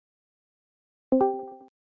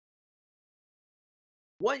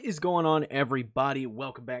What is going on, everybody?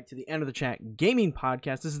 Welcome back to the End of the Chat Gaming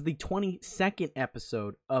Podcast. This is the 22nd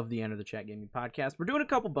episode of the End of the Chat Gaming Podcast. We're doing a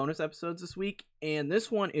couple bonus episodes this week, and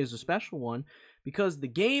this one is a special one because the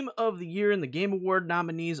Game of the Year and the Game Award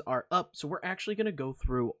nominees are up, so we're actually going to go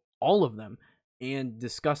through all of them and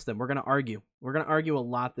discuss them. We're going to argue. We're going to argue a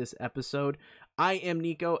lot this episode. I am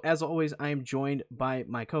Nico. As always, I am joined by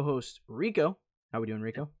my co-host, Rico. How are we doing,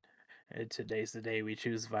 Rico? Today's the day we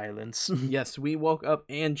choose violence. Yes, we woke up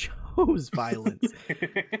and chose violence.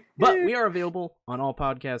 But we are available on all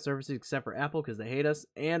podcast services except for Apple because they hate us.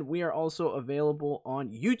 And we are also available on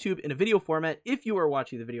YouTube in a video format. If you are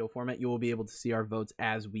watching the video format, you will be able to see our votes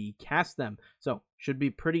as we cast them. So, should be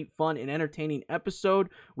pretty fun and entertaining episode.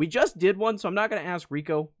 We just did one, so I'm not going to ask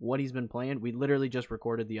Rico what he's been playing. We literally just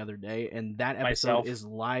recorded the other day, and that episode is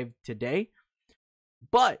live today.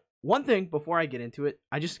 But one thing before I get into it,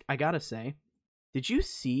 I gotta say, did you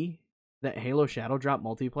see that Halo Shadow Drop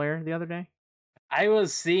multiplayer the other day? I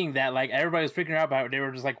was seeing that, like, everybody was freaking out about it. They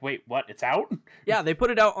were just like, wait, what? It's out? Yeah, they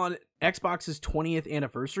put it out on Xbox's 20th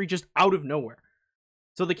anniversary, just out of nowhere.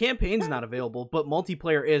 So the campaign's not available, but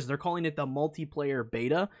multiplayer is. They're calling it the multiplayer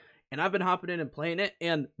beta, and I've been hopping in and playing it,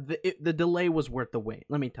 and the delay was worth the wait.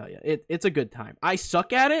 Let me tell you, it's a good time. I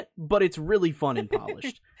suck at it, but it's really fun and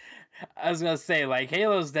polished. I was gonna say, like,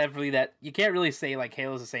 Halo's definitely that. You can't really say like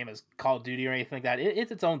Halo's the same as Call of Duty or anything like that.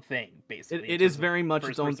 It's its own thing, basically. It is very much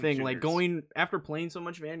its own thing. Shooters. Like, going after playing so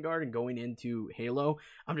much Vanguard and going into Halo,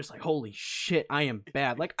 I'm just like, holy shit, I am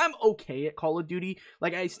bad. Like, I'm okay at Call of Duty.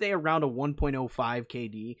 Like, I stay around a 1.05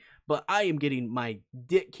 KD, but I am getting my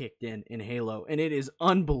dick kicked in Halo, and it is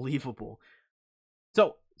unbelievable.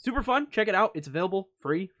 So, super fun. Check it out. It's available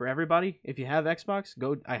free for everybody. If you have Xbox,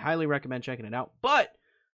 I highly recommend checking it out. But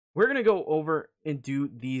we're going to go over and do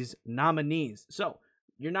these nominees. So,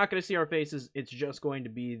 you're not going to see our faces. It's just going to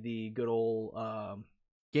be the good old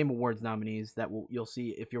Game Awards nominees that you'll see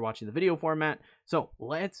if you're watching the video format. So,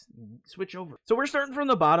 let's switch over. So, we're starting from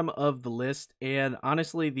the bottom of the list. And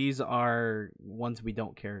honestly, these are ones we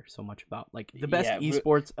don't care so much about. Like, the best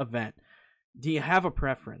esports event. Do you have a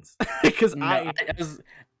preference? Because I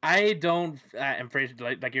don't. I'm afraid,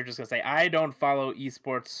 like you're just gonna say, I don't follow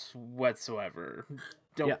esports whatsoever.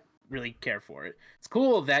 Don't really care for it. It's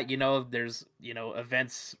cool that there's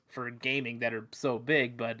events for gaming that are so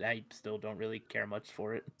big, but I still don't really care much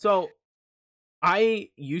for it. So I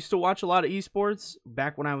used to watch a lot of esports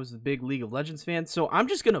back when I was a big League of Legends fan. So I'm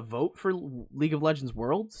just gonna vote for League of Legends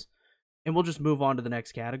Worlds, and we'll just move on to the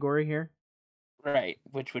next category here. Right,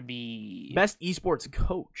 which would be best esports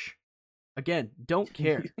coach. Again, don't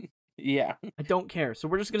care. Yeah, I don't care. So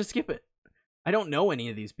we're just gonna skip it. I don't know any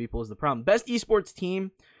of these people is the problem. Best esports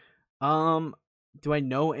team. Do I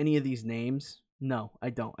know any of these names? No, I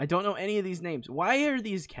don't. I don't know any of these names. Why are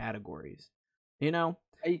these categories? I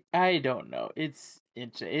don't know. It's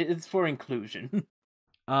for inclusion.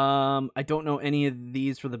 I don't know any of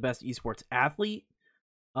these for the best esports athlete.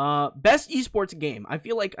 Best esports game. I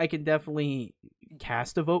feel like I can definitely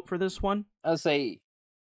cast a vote for this one. I'll say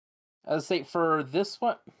for this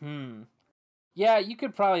one. Yeah, you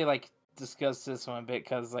could probably discuss this one a bit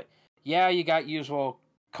because you got usual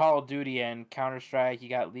Call of Duty and Counter-Strike, you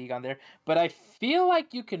got League on there, but I feel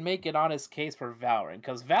like you can make an honest case for Valorant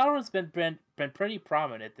because Valorant's been pretty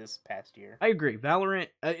prominent this past year. I agree. Valorant,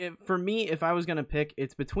 for me, if I was gonna pick,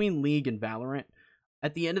 it's between League and Valorant.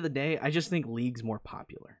 At the end of the day, I just think League's more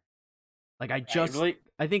popular. Like, I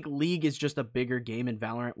think League is just a bigger game, and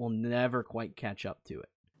Valorant will never quite catch up to it.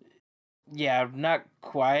 Yeah, not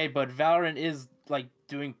quite, but Valorant is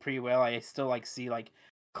doing pretty well. I still see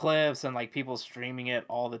clips and people streaming it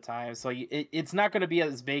all the time. So it's not going to be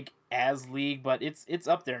as big as League, but it's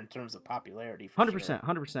up there in terms of popularity. 100%,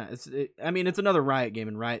 100%. It's another Riot game,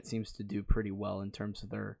 and Riot seems to do pretty well in terms of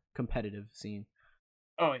their competitive scene.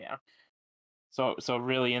 Oh yeah. So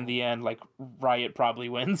really, in the end, Riot probably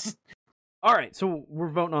wins. All right, so we're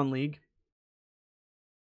voting on League.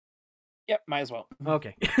 Yep, might as well.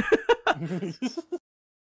 Okay.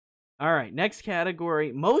 All right, next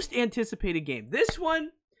category, most anticipated game. This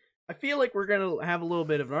one, I feel like we're going to have a little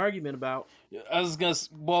bit of an argument about. I was going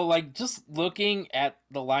to, just looking at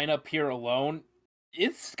the lineup here alone,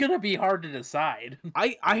 it's going to be hard to decide.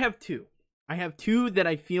 I have two. I have two that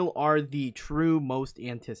I feel are the true most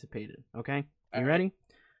anticipated, okay? Are you ready?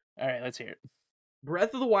 All right, let's hear it.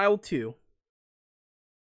 Breath of the Wild 2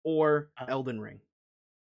 or Elden Ring.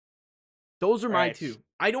 Those are my two.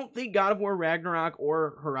 I don't think God of War Ragnarok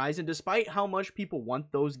or Horizon, despite how much people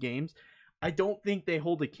want those games, I don't think they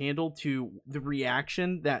hold a candle to the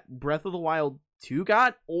reaction that Breath of the Wild 2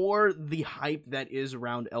 got or the hype that is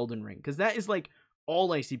around Elden Ring. Because that is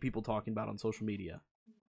all I see people talking about on social media.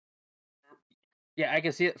 Yeah, I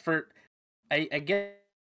can see it for. I guess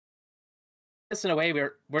in a way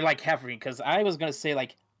we're like half because I was gonna say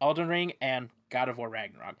like Elden Ring and God of War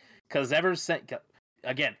Ragnarok because ever since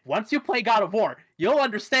again once you play God of War you'll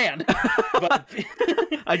understand. But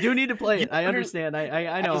I do need to play you it. I under, understand.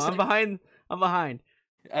 I know. as I'm behind. I'm behind.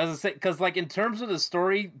 as I say, because like in terms of the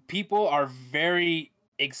story, people are very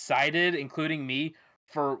excited, including me,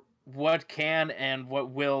 for what can and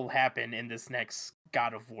what will happen in this next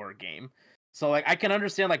God of War game. So like I can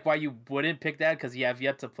understand like why you wouldn't pick that because you have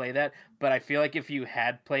yet to play that, but I feel like if you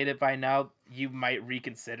had played it by now, you might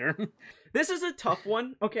reconsider. This is a tough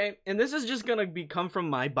one, okay? And this is just gonna come from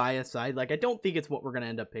my bias side. Like, I don't think it's what we're gonna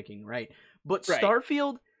end up picking, right? But Right.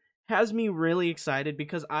 Starfield has me really excited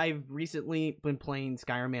because I've recently been playing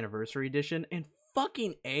Skyrim Anniversary Edition, and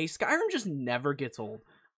fucking A, Skyrim just never gets old.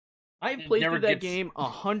 I've It played never through that gets. game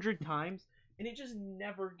 100 times, and it just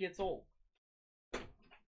never gets old.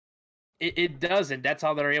 It doesn't. That's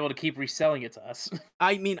how they're able to keep reselling it to us.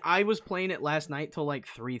 I mean, I was playing it last night till like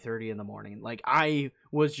 3:30 in the morning. Like, I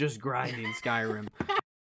was just grinding Skyrim.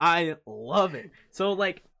 I love it. So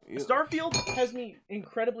like Starfield has me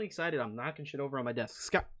incredibly excited. I'm knocking shit over on my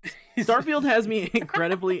desk. Starfield has me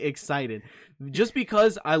incredibly excited just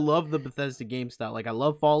because I love the Bethesda game style. Like I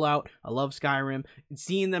love Fallout, I love Skyrim. And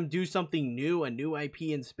seeing them do something new, a new IP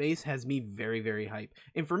in space has me very very hyped.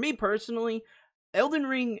 And for me personally, Elden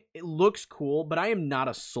Ring it looks cool, but I am not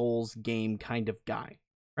a Souls game kind of guy.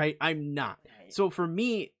 Right? I'm not. So for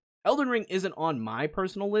me, Elden Ring isn't on my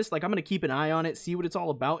personal list. Like, I'm going to keep an eye on it, see what it's all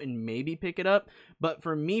about, and maybe pick it up. But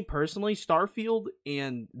for me personally, Starfield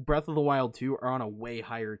and Breath of the Wild 2 are on a way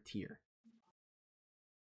higher tier.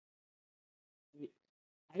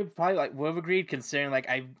 I probably like would have agreed considering like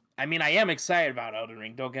I mean I am excited about Elden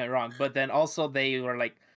Ring, don't get me wrong, but then also they were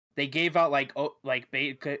like they gave out like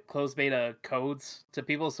beta closed beta codes to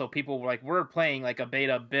people so people were like we're playing like a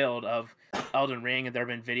beta build of Elden Ring and there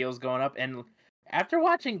have been videos going up and after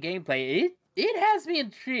watching gameplay it has me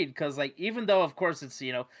intrigued because like even though of course it's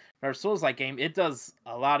our Souls like game it does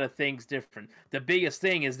a lot of things different. The biggest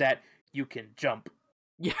thing is that you can jump.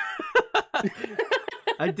 Yeah.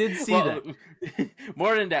 I did see Well, that.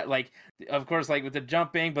 more than that, like of course, like with the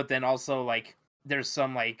jumping, but then also like there's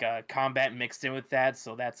some like combat mixed in with that,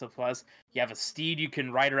 so that's a plus. You have a steed you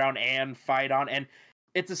can ride around and fight on, and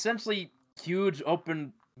it's essentially huge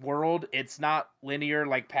open world. It's not linear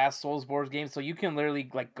like past Soulsborne games, so you can literally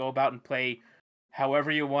like go about and play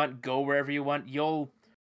however you want, go wherever you want. You'll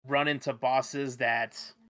run into bosses that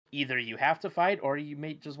either you have to fight or you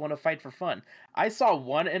may just want to fight for fun. I saw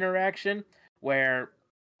one interaction where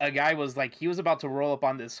a guy was like he was about to roll up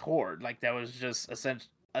on this horde like that was just essentially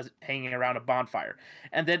hanging around a bonfire,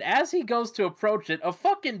 and then as he goes to approach it a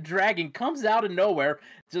fucking dragon comes out of nowhere,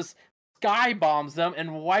 just sky bombs them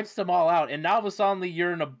and wipes them all out, and now of a sudden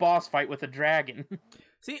you're in a boss fight with a dragon.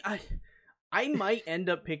 See, I might end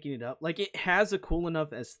up picking it up. Like, it has a cool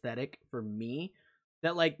enough aesthetic for me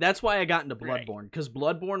that, like, that's why I got into Right. Bloodborne. Because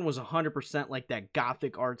Bloodborne was 100% like that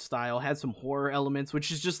gothic art style, had some horror elements,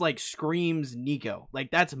 which is just like screams Nico. Like,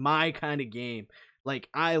 that's my kind of game. Like,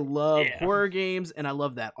 I love horror games and I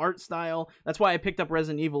love that art style. That's why I picked up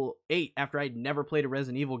Resident Evil 8 after I'd never played a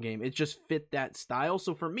Resident Evil game. It just fit that style.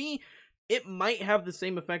 So for me, it might have the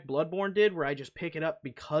same effect Bloodborne did, where I just pick it up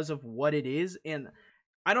because of what it is. And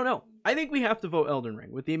I don't know. I think we have to vote Elden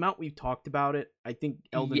Ring. With the amount we've talked about it, I think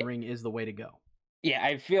Elden Ring is the way to go. Yeah,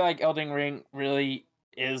 I feel like Elden Ring really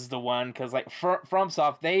is the one because like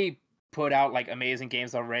FromSoft they put out like amazing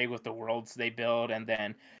games already with the worlds they build, and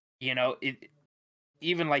then it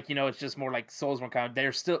even like it's just more like Soulsborne kind of.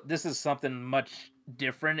 They're still this is something much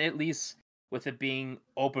different at least with it being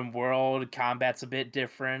open world, combat's a bit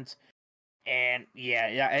different, and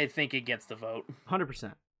yeah, I think it gets the vote.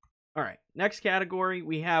 100%. All right. Next category,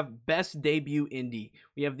 we have Best Debut Indie.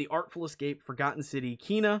 We have The Artful Escape, Forgotten City,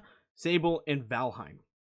 Kena, Sable, and Valheim.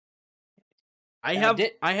 I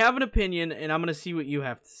have an opinion, and I'm gonna see what you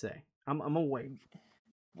have to say. I'm gonna wait.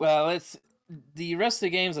 Well, it's the rest of the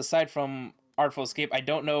games aside from Artful Escape. I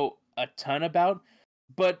don't know a ton about,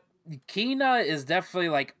 but Kena is definitely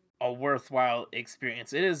like a worthwhile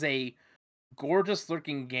experience. It is a gorgeous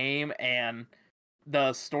looking game, and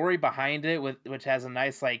the story behind it, which has a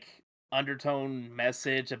nice like undertone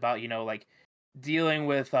message about like dealing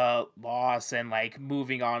with loss and like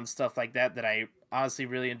moving on, stuff like that I honestly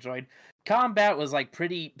really enjoyed. Combat was like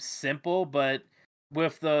pretty simple, but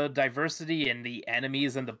with the diversity in the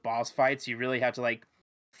enemies and the boss fights you really have to like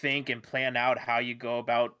think and plan out how you go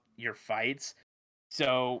about your fights.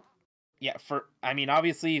 So yeah, I mean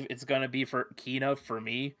obviously it's gonna be for Kena for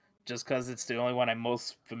me just because it's the only one I'm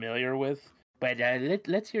most familiar with, But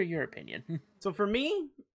let's hear your opinion. So for me,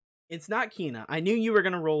 it's not Kina. I knew you were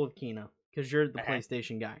gonna roll with Kina because you're the Okay.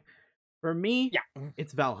 PlayStation guy. For me, Yeah.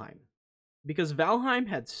 it's Valheim. Because Valheim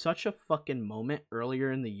had such a fucking moment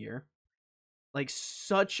earlier in the year. Like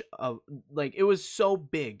it was so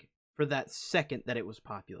big for that second that it was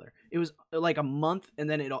popular. It was like a month and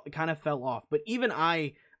then it kind of fell off. But even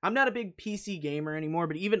I'm not a big PC gamer anymore,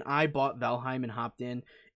 but even I bought Valheim and hopped in,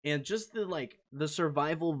 and just the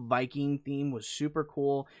survival Viking theme was super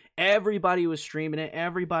cool. Everybody was streaming it,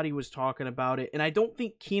 everybody was talking about it, and I don't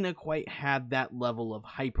think Kina quite had that level of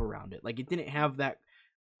hype around it. Like, it didn't have that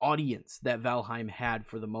audience that Valheim had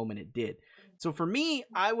for the moment it did. So for me,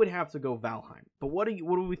 I would have to go Valheim. But what do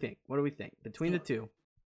we think? What do we think between the two?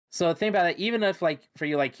 So the thing about it, even if like for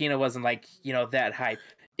you, like Kina wasn't like that hype,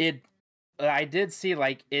 I did see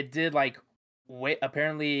like it did like way.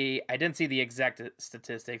 Apparently, I didn't see the exact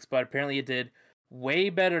statistics, but apparently it did way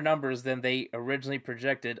better numbers than they originally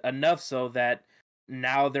projected. Enough so that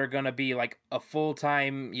now they're gonna be like a full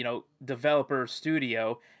time developer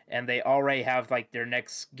studio, and they already have like their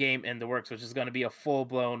next game in the works, which is gonna be a full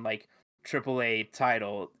blown like AAA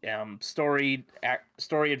title, story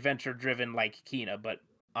adventure driven like Kina, but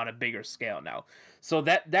on a bigger scale now. So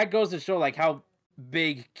that goes to show like how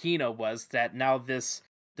big Kina was, that now this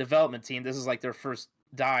development team, this is like their first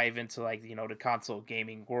dive into like the console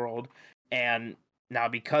gaming world, and now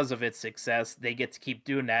because of its success they get to keep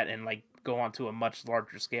doing that and like go on to a much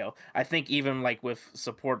larger scale. I think even like with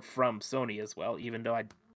support from Sony as well, even though I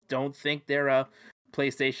don't think they're a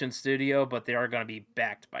PlayStation studio, but they are going to be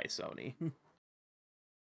backed by Sony.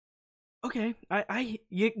 Okay,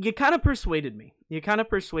 you kind of persuaded me.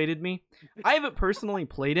 I haven't personally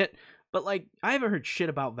played it, but like I haven't heard shit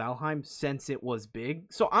about Valheim since it was big.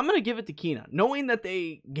 So I'm gonna give it to Kina, knowing that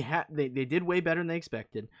they did way better than they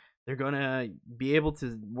expected. They're gonna be able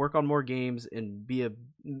to work on more games and be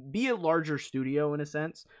a larger studio in a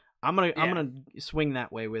sense. I'm gonna swing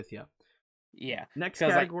that way with you. Yeah. Next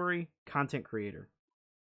category, content creator.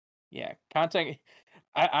 Yeah, content.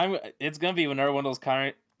 I'm. It's gonna be another one of those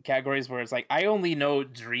categories where it's like I only know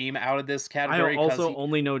Dream out of this category. I also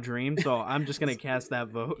only know Dream, so I'm just gonna cast that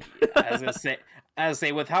vote. I was gonna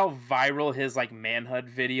say, with how viral his like manhunt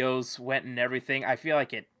videos went and everything, I feel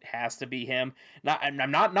like it has to be him. I'm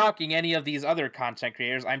not knocking any of these other content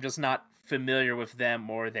creators. I'm just not familiar with them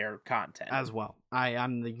or their content as well.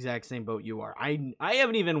 I'm the exact same boat you are. I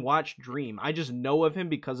haven't even watched Dream. I just know of him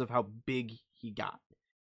because of how big he got.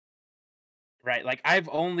 Right, like I've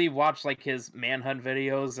only watched like his manhunt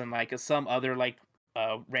videos and like some other like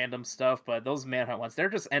random stuff, but those manhunt ones, they're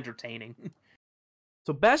just entertaining.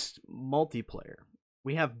 So best multiplayer,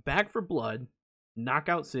 we have Back for Blood,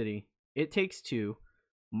 Knockout City, It Takes Two,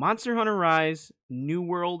 Monster Hunter Rise, New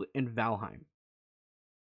World, and Valheim.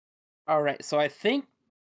 All right, so I think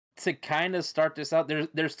to kind of start this out,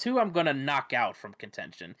 there's two I'm gonna knock out from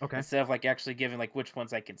contention. Okay. Instead of like actually giving like which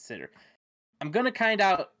ones I consider. I'm gonna kind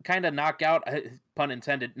of knock out, pun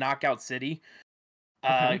intended, Knockout City,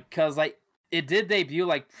 because like it did debut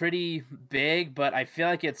like pretty big, but I feel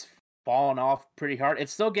like it's fallen off pretty hard.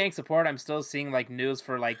 It's still getting support. I'm still seeing like news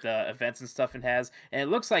for like the events and stuff it has, and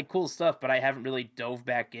it looks like cool stuff. But I haven't really dove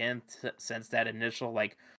back in since that initial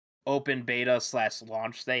like open beta /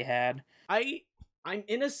 launch they had. I'm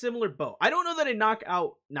in a similar boat. I don't know that I knock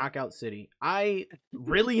out Knockout City. I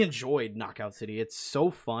really enjoyed Knockout City. It's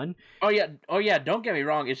so fun. Oh yeah. Don't get me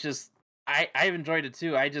wrong. It's just I've enjoyed it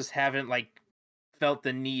too. I just haven't like felt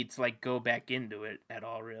the need to like go back into it at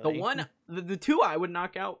all. Really, the two I would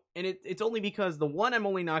knock out, and it's only because the one I'm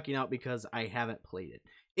only knocking out because I haven't played it.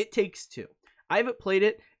 It Takes Two. I haven't played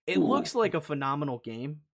it. It looks like a phenomenal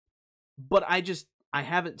game, but I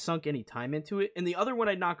haven't sunk any time into it. And the other one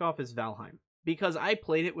I'd knock off is Valheim, because I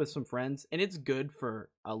played it with some friends and it's good for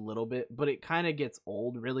a little bit, but it kind of gets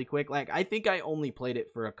old really quick. Like, I think I only played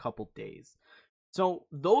it for a couple days. So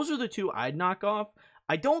those are the two I'd knock off.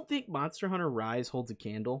 I don't think Monster Hunter Rise holds a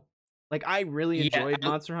candle. Like, I really enjoyed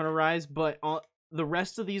Monster Hunter Rise, but the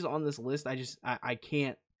rest of these on this list, I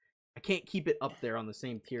can't keep it up there on the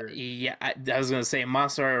same tier. Yeah, I was gonna say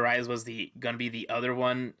Monster Hunter Rise was gonna be the other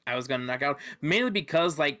one I was gonna knock out, mainly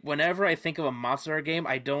because like whenever I think of a Monster Hunter game,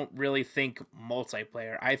 I don't really think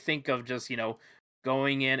multiplayer. I think of just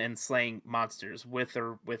going in and slaying monsters with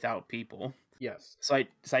or without people. Yes. So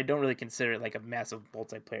I don't really consider it like a massive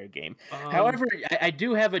multiplayer game. However, I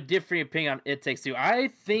do have a different opinion on It Takes Two. I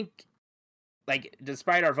think, like,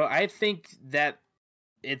 despite our vote, I think that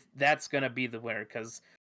that's gonna be the winner, because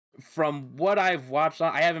from what I've watched,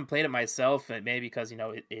 I haven't played it myself, and maybe because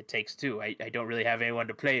it takes two. I don't really have anyone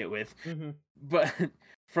to play it with. Mm-hmm. But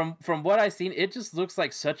from what I've seen, it just looks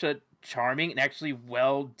like such a charming and actually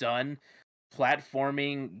well done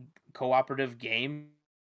platforming cooperative game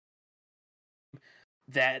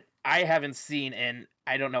that I haven't seen in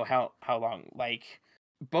I don't know how long. Like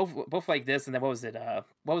both like this, and then what was it?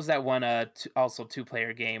 What was that one? Also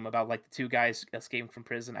 2-player game about like the two guys escaping from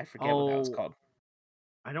prison. I forget what that was Oh, called.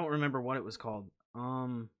 I don't remember what it was called.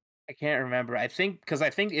 I can't remember. I think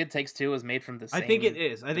It Takes Two was made from the I think it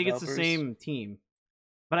same is. I think it's the developers. same team.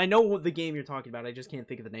 But I know what the game you're talking about. I just can't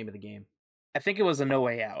think of the name of the game. I think it was a No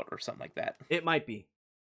Way Out or something like that. It might be.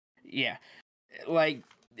 Yeah, like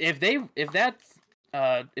if that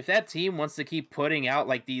team wants to keep putting out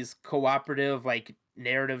like these cooperative like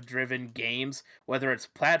narrative driven games, whether it's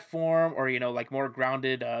platform or like more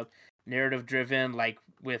grounded narrative driven like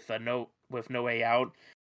with No Way Out,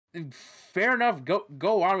 fair enough,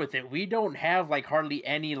 go on with it. We don't have like hardly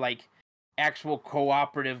any like actual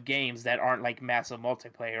cooperative games that aren't like massive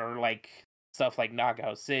multiplayer or like stuff like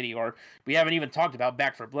Knockout City, or we haven't even talked about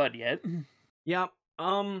Back for Blood yet. Yeah.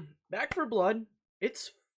 Back for Blood.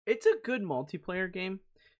 It's a good multiplayer game.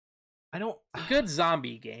 It's a good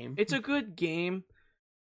zombie game. It's a good game,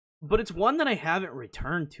 but it's one that I haven't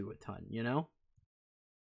returned to a ton,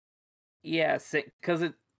 Yeah, because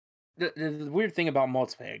the weird thing about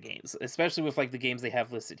multiplayer games, especially with like the games they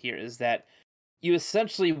have listed here, is that you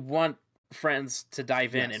essentially want friends to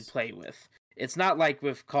dive in and play with. It's not like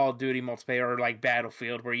with Call of Duty multiplayer or like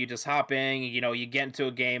Battlefield where you just hop in, you get into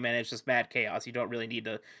a game and it's just mad chaos. You don't really need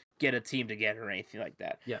to get a team together or anything like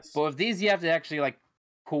that. Yes. But with these, you have to actually like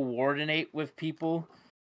coordinate with people.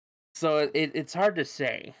 So it's hard to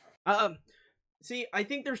say. See, I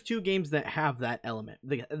think there's two games that have that element.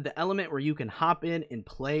 The element where you can hop in and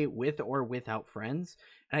play with or without friends.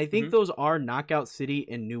 And I think those are Knockout City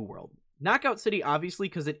and New World. Knockout City, obviously,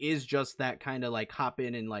 because it is just that kind of like hop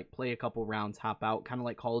in and like play a couple rounds, hop out, kind of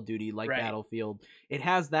like Call of Duty, like Battlefield. It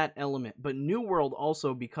has that element. But New World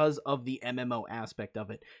also, because of the MMO aspect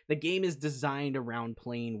of it, the game is designed around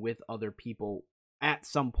playing with other people. At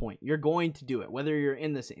some point, you're going to do it, whether you're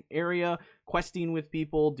in the same area, questing with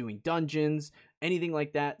people, doing dungeons, anything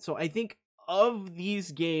like that. So I think of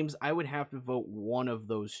these games, I would have to vote one of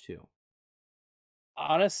those two.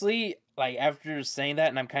 Honestly, like after saying that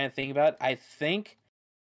and I'm kind of thinking about it, I think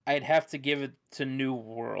I'd have to give it to New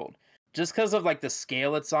World. Just because of like the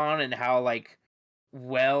scale it's on and how like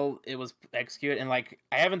well it was executed. And like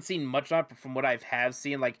I haven't seen much on it, but from what have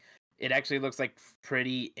seen, like it actually looks like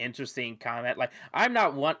pretty interesting combat. Like I'm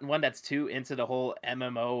not one that's too into the whole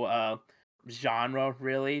MMO genre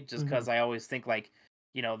really, just because I always think like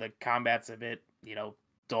the combat's a bit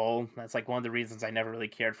dull. That's like one of the reasons I never really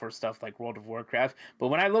cared for stuff like World of Warcraft. But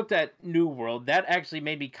when I looked at New World, that actually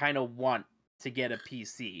made me kind of want to get a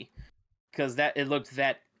PC because it looked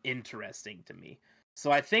that interesting to me.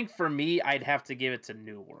 So I think for me, I'd have to give it to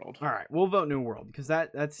New World. All right, we'll vote New World because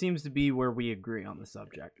that seems to be where we agree on the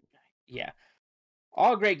subject. Yeah.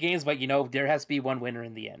 All great games, but there has to be one winner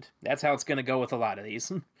in the end. That's how it's going to go with a lot of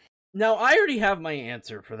these. Now, I already have my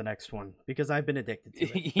answer for the next one because I've been addicted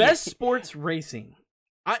to it. Best sports racing.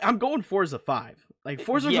 I'm going Forza 5. Like,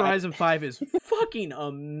 Forza Horizon 5 is fucking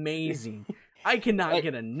amazing. I cannot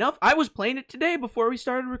get enough. I was playing it today before we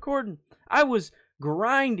started recording. I was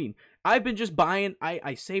grinding. I've been just buying.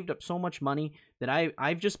 I saved up so much money that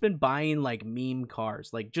I've just been buying like meme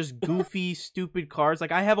cars, like just goofy, stupid cars.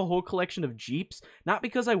 Like I have a whole collection of Jeeps, not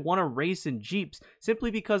because I want to race in Jeeps,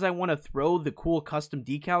 simply because I want to throw the cool custom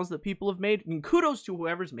decals that people have made. And kudos to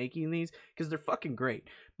whoever's making these because they're fucking great.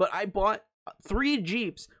 But I bought 3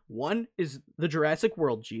 Jeeps. One is the Jurassic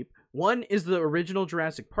World Jeep. One is the original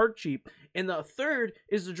Jurassic Park Jeep. And the third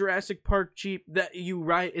is the Jurassic Park Jeep that you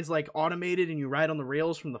ride is like automated and you ride on the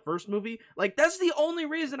rails from the first movie. Like that's the only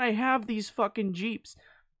reason I have these fucking Jeeps.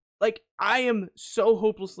 Like I am so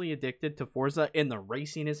hopelessly addicted to Forza and the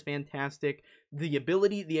racing is fantastic. The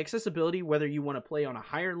ability, the accessibility, whether you want to play on a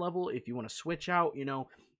higher level, if you want to switch out,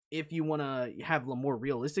 if you want to have a more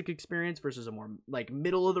realistic experience versus a more like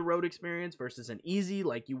middle of the road experience versus an easy,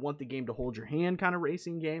 like you want the game to hold your hand kind of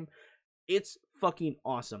racing game, it's fucking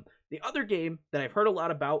awesome. The other game that I've heard a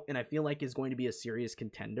lot about and I feel like is going to be a serious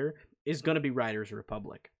contender is going to be Riders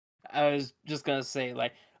Republic. I was just going to say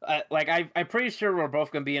I'm pretty sure we're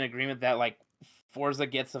both going to be in agreement that like Forza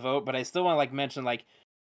gets a vote, but I still want to like mention like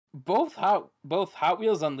both Hot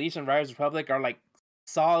Wheels Unleashed and Riders Republic are like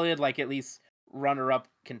solid, like at least runner-up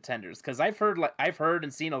contenders, because I've heard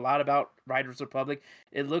and seen a lot about Riders Republic.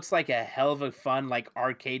 It looks like a hell of a fun like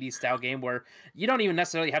arcadey style game where you don't even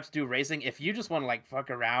necessarily have to do racing. If you just want to like fuck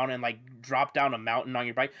around and like drop down a mountain on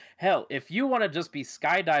your bike, hell, if you want to just be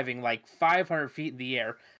skydiving like 500 feet in the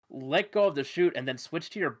air, let go of the chute and then switch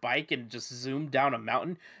to your bike and just zoom down a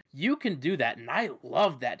mountain, you can do that, and I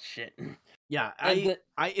love that shit. Yeah, And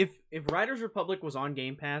if Riders Republic was on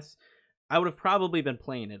Game Pass, I would have probably been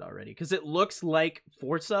playing it already because it looks like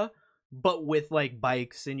Forza, but with like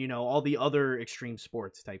bikes and all the other extreme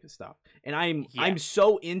sports type of stuff. And I'm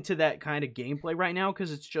so into that kind of gameplay right now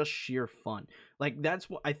because it's just sheer fun. Like that's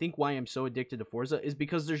what I think why I'm so addicted to Forza is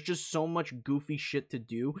because there's just so much goofy shit to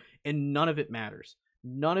do and none of it matters.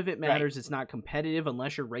 None of it matters. Right. It's not competitive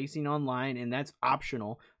unless you're racing online, and that's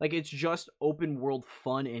optional. Like, it's just open world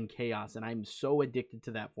fun and chaos, and I'm so addicted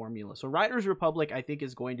to that formula. So Riders Republic, I think,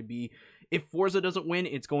 is going to be, if Forza doesn't win,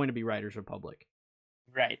 it's going to be Riders Republic.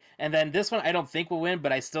 Right. And then this one I don't think will win,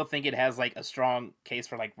 but I still think it has, like, a strong case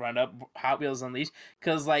for, like, run-up Hot Wheels Unleashed.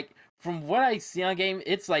 Because, like, from what I see on game,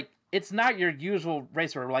 it's, like, it's not your usual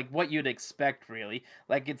racer, like, what you'd expect, really.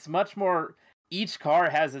 Like, it's much more... Each car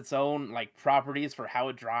has its own, like, properties for how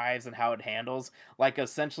it drives and how it handles. Like,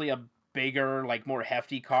 essentially a bigger, like, more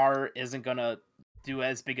hefty car isn't gonna do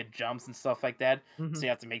as big of jumps and stuff like that. Mm-hmm. So you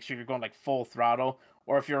have to make sure you're going, like, full throttle.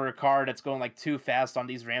 Or if you're a car that's going, like, too fast on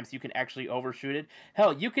these ramps, you can actually overshoot it.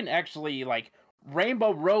 Hell, you can actually, like,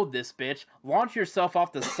 Rainbow Road this bitch, launch yourself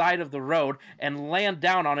off the side of the road, and land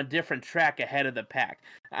down on a different track ahead of the pack.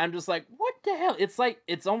 I'm just like, what the hell? It's like,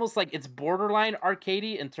 it's almost like it's borderline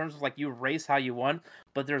arcadey in terms of like you race how you want,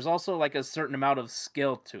 but there's also like a certain amount of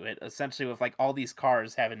skill to it, essentially with like all these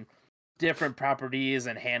cars having different properties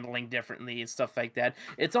and handling differently and stuff like that.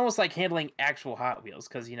 It's almost like handling actual Hot Wheels,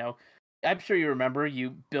 because I'm sure you remember,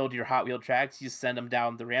 you build your Hot Wheel tracks, you send them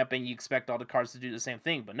down the ramp, and you expect all the cars to do the same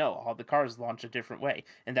thing. But no, all the cars launch a different way.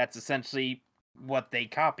 And that's essentially what they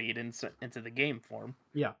copied into the game form.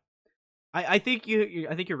 Yeah. I think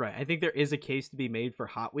I think you're right. I think there is a case to be made for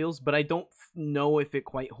Hot Wheels, but I don't know if it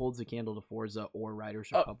quite holds a candle to Forza or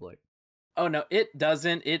Riders Republic. Oh no, it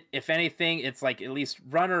doesn't. If anything, it's like at least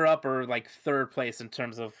runner-up or like third place in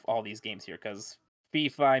terms of all these games here. Because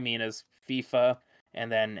FIFA, I mean, is FIFA... And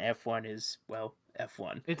then F1 is, well,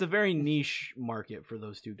 F1. It's a very niche market for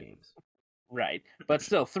those two games. Right. But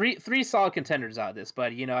still, three solid contenders out of this.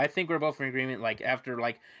 But, I think we're both in agreement, like, after,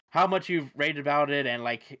 like, how much you've rated about it and,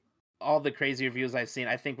 like, all the crazy reviews I've seen,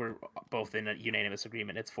 I think we're both in a unanimous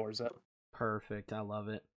agreement. It's Forza. Perfect. I love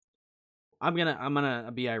it. I'm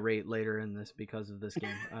gonna be irate later in this because of this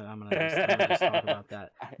game. I'm gonna just talk about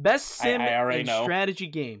that. Best sim and strategy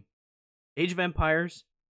game. Age of Empires,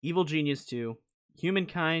 Evil Genius 2,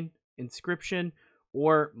 Humankind, Inscription,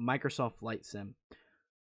 or Microsoft Flight Sim.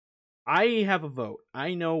 I have a vote.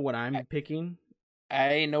 I know what I'm picking.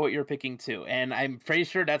 I know what you're picking too, and I'm pretty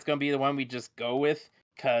sure that's going to be the one we just go with,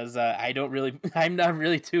 because I'm not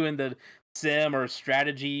really too in the sim or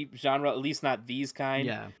strategy genre, at least not these kind.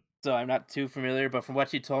 Yeah. So I'm not too familiar, but from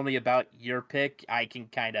what you told me about your pick, I can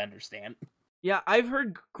kind of understand. Yeah, I've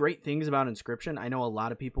heard great things about Inscription. I know a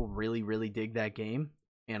lot of people really, really dig that game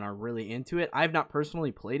and are really into it. I've not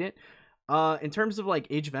personally played it. In terms of like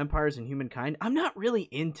Age of Empires and Humankind, I'm not really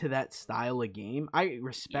into that style of game. I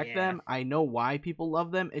respect them. I know why people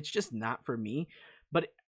love them. It's just not for me. But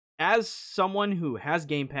as someone who has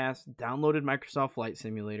Game Pass, downloaded Microsoft Flight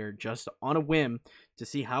Simulator just on a whim to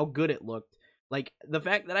see how good it looked, like the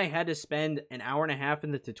fact that I had to spend an hour and a half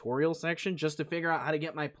in the tutorial section just to figure out how to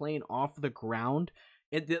get my plane off the ground,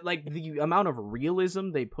 like the amount of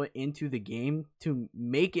realism they put into the game to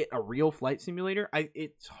make it a real flight simulator,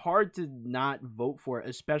 it's hard to not vote for it,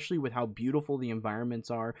 especially with how beautiful the environments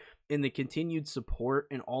are and the continued support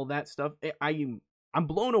and all that stuff. I'm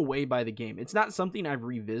blown away by the game. It's not something I've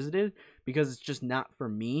revisited because it's just not for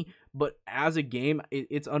me, but as a game,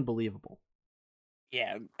 it's unbelievable.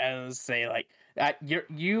 Yeah, I was say like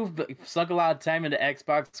you've sunk a lot of time into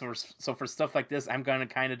Xbox, so for stuff like this, I'm gonna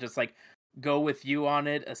kind of just like go with you on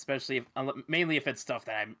it, especially mainly if it's stuff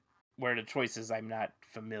that where the choices I'm not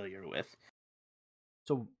familiar with.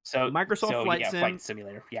 So Microsoft Flight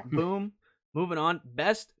Simulator. Yeah. Boom. Moving on.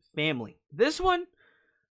 Best family. This one,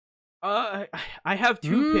 I have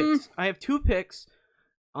two picks. I have two picks.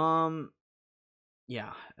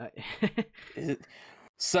 Yeah.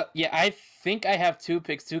 So yeah, I think I have two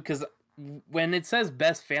picks too, because when it says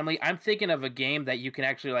best family, I'm thinking of a game that you can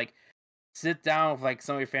actually like sit down with like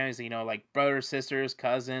some of your families, like brothers, sisters,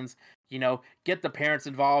 cousins, get the parents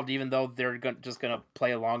involved, even though they're just gonna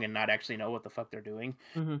play along and not actually know what the fuck they're doing.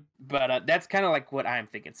 Mm-hmm. But that's kind of like what I'm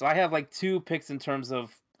thinking. So I have like two picks in terms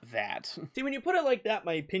of that. See, when you put it like that,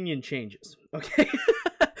 my opinion changes. Okay,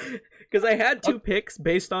 because I had two picks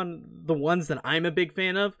based on the ones that I'm a big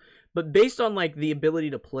fan of. But based on like the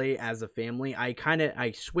ability to play as a family,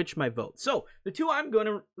 I switch my vote. So the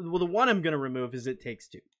one I'm gonna remove is It Takes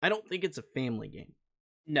Two. I don't think it's a family game.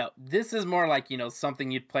 No, this is more like,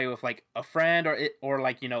 something you'd play with like a friend or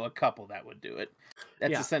like, a couple that would do it.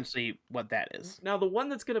 That's Yeah. essentially what that is. Now the one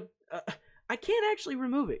that's gonna, I can't actually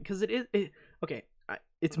remove it because okay.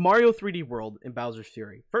 It's Mario 3D World and Bowser's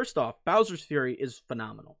Fury. First off, Bowser's Fury is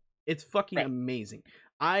phenomenal. It's fucking Right. amazing.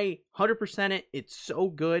 I 100% it. It's so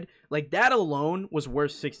good. Like that alone was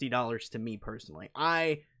worth $60 to me personally.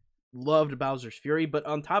 I loved Bowser's Fury, but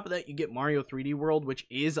on top of that, you get Mario 3D World, which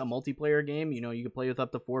is a multiplayer game. You know, you can play with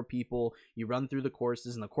up to 4 people. You run through the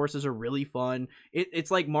courses, and the courses are really fun.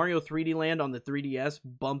 It's like Mario 3D Land on the 3DS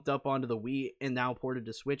bumped up onto the Wii and now ported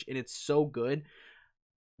to Switch, and it's so good.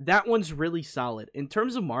 That one's really solid. In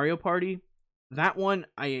terms of Mario Party, that one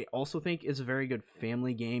I also think is a very good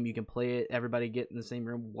family game. You can play it, everybody get in the same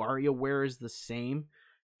room. WarioWare is the same.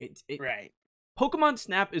 Right. Pokemon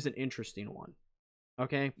Snap is an interesting one.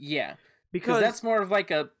 Okay? Yeah. Because Because that's more of like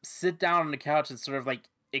a sit down on the couch and sort of like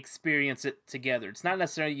experience it together. It's not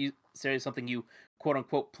necessarily something you quote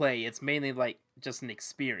unquote play. It's mainly like just an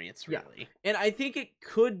experience, yeah. really. And I think it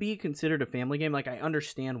could be considered a family game. Like I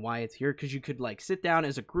understand why it's here because you could like sit down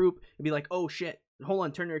as a group and be like, "Oh shit, hold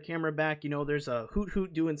on, turn your camera back. You know, there's a hoot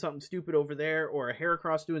hoot doing something stupid over there, or a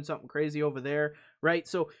Heracross doing something crazy over there, right?"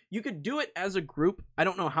 So you could do it as a group. I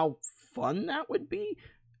don't know how fun that would be.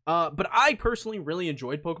 But I personally really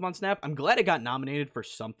enjoyed Pokemon Snap. I'm glad it got nominated for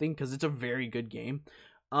something because it's a very good game.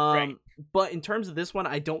 Right. But in terms of this one,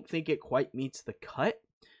 I don't think it quite meets the cut.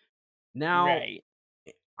 Now, Right.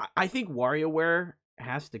 I think WarioWare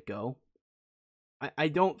has to go. I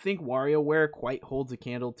don't think WarioWare quite holds a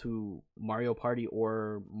candle to Mario Party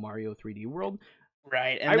or Mario 3D World.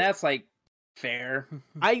 Right. And that's like fair.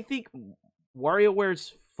 I think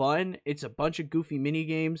WarioWare's fun. It's a bunch of goofy mini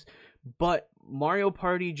games, but Mario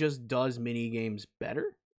Party just does mini games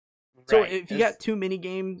better. So Right. if you got two mini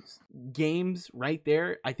games right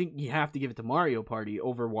there, I think you have to give it to Mario Party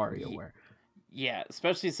over WarioWare. Yeah,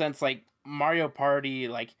 especially since like Mario Party,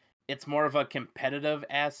 like it's more of a competitive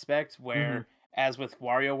aspect, where as with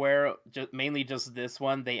WarioWare, mainly just this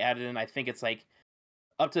one, they added in, I think it's like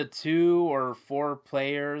up to 2 or 4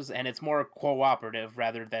 players, and it's more cooperative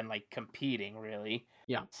rather than like competing, really.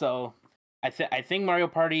 Yeah. So I think Mario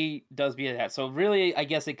Party does beat that. So really, I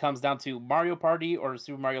guess it comes down to Mario Party or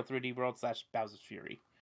Super Mario 3D World / Bowser's Fury.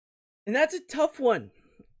 And that's a tough one.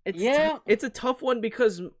 It's a tough one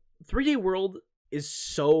because 3D World is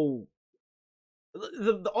so.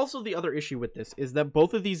 Also, the other issue with this is that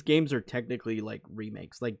both of these games are technically like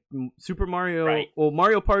remakes. Like Super Mario, Right. well,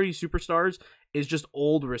 Mario Party Superstars is just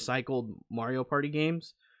old recycled Mario Party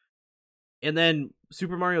games, and then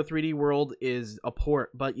Super Mario 3D World is a port,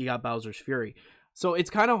 but you got Bowser's Fury. So it's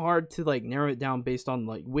kind of hard to like narrow it down based on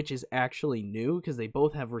like which is actually new because they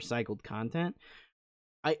both have recycled content.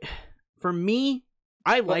 For me,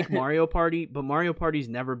 I like Mario Party, but Mario Party's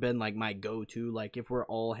never been like my go-to. Like if we're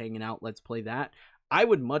all hanging out, let's play that. I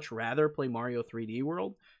would much rather play Mario 3D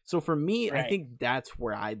World. So for me, I think that's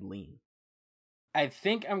where I'd lean. I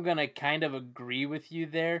think I'm gonna kind of agree with you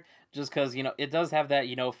there, just because it does have that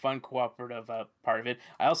fun cooperative part of it.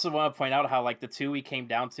 I also want to point out how like the two we came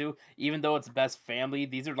down to, even though it's best family,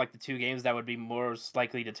 these are like the two games that would be most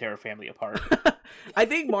likely to tear a family apart. I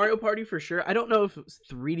think Mario Party for sure. I don't know if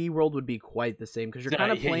 3D World would be quite the same because you're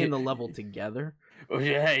kind of playing the level together.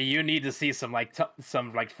 Yeah, you need to see some like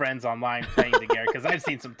some like friends online playing together because I've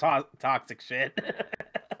seen some toxic shit.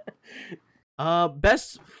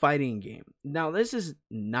 Best fighting game. Now this is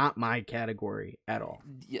not my category at all.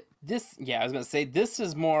 I was gonna say this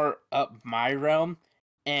is more up my realm,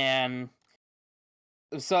 and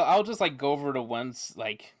so I'll just like go over the ones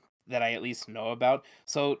like that I at least know about.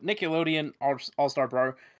 So Nickelodeon All Star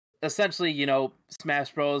Brawl, essentially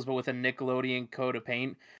Smash Bros, but with a Nickelodeon coat of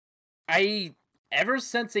paint. Ever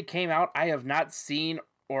since it came out, I have not seen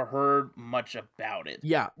or heard much about it.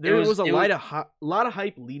 Yeah, there was a lot of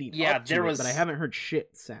hype leading up to it, but I haven't heard shit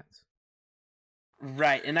since.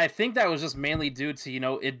 Right, and I think that was just mainly due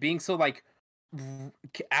to it being so like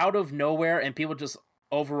out of nowhere, and people just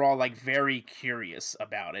overall like very curious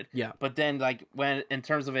about it. Yeah, but then like when in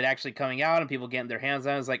terms of it actually coming out and people getting their hands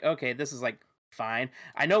on it, it's like, okay, this is like fine.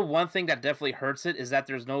 I know one thing that definitely hurts it is that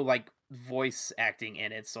there's no like voice acting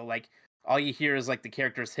in it, so like all you hear is like the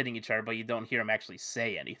characters hitting each other, but you don't hear them actually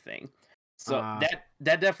say anything. So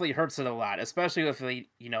that definitely hurts it a lot, especially with like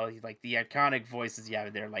the iconic voices you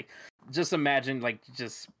have there. Like, just imagine like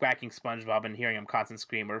just whacking SpongeBob and hearing him constant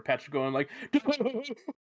scream, or Patrick going like,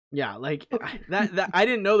 yeah, like that. I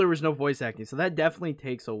didn't know there was no voice acting, so that definitely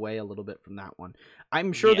takes away a little bit from that one.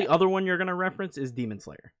 I'm sure the other one you're gonna reference is Demon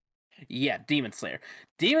Slayer. Yeah, Demon Slayer.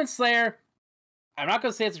 Demon Slayer. I'm not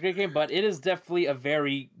gonna say it's a great game, but it is definitely a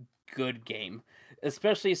very good game.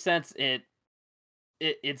 especially since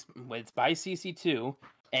it's by CC2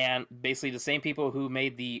 and basically the same people who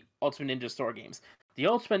made the Ultimate Ninja Store games. The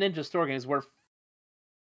Ultimate Ninja Store games were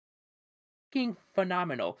fucking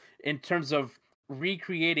phenomenal in terms of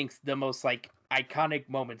recreating the most like iconic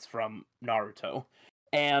moments from Naruto.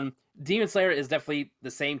 And Demon Slayer is definitely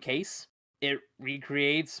the same case. It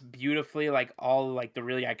recreates beautifully like all like the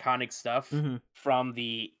really iconic stuff from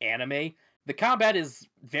the anime. The combat is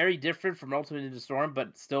very different from Ultimate Ninja Storm,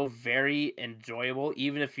 but still very enjoyable,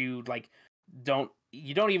 even if you like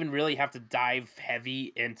you don't even really have to dive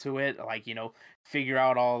heavy into it, like, you know, figure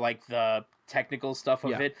out all like the technical stuff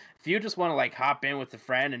of it. If you just want to like hop in with a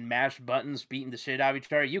friend and mash buttons, beating the shit out of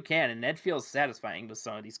each other, you can, and that feels satisfying with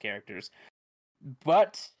some of these characters.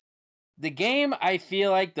 But the game I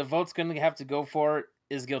feel like the vote's going to have to go for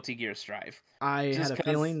is Guilty Gear Strive. I had a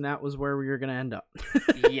feeling that was where we were going to end up.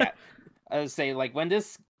 Yeah. I would say, like, when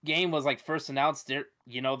this game was, like, first announced, there,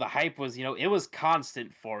 you know, the hype was, you know, it was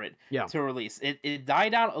constant for it to release. It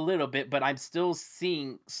died out a little bit, but I'm still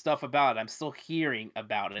seeing stuff about it. I'm still hearing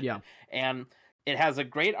about it. Yeah. And it has a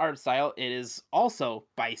great art style. It is also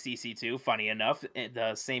by CC2, funny enough,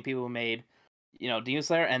 the same people who made, you know, Demon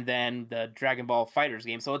Slayer and then the Dragon Ball Fighters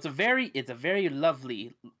game. So it's a very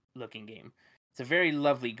lovely looking game. It's a very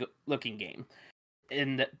lovely looking game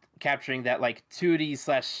in capturing that like 2D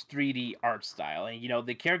 / 3D art style. And you know,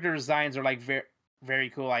 the character designs are like very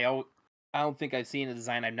cool. I don't think I've seen a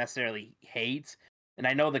design I necessarily hate, and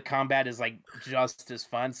I know the combat is like just as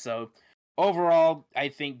fun. So overall, I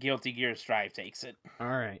think Guilty Gear Strive takes it. All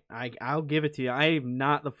right, I'll give it to you. I'm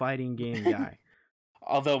not the fighting game guy.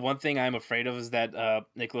 Although one thing I'm afraid of is that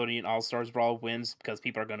Nickelodeon All Stars Brawl wins because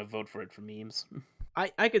people are going to vote for it for memes.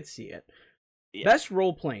 I could see it. Yeah. Best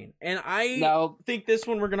role playing, and I think this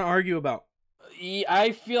one we're going to argue about.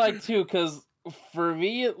 I feel like too, because for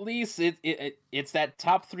me at least, it's that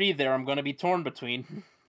top 3 there I'm going to be torn between.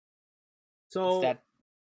 So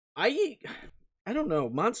I don't know.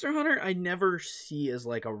 Monster Hunter I never see as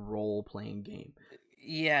like a role playing game.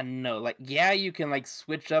 Yeah, no, like, yeah, you can, like,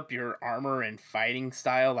 switch up your armor and fighting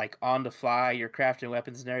style, like, on the fly, your crafting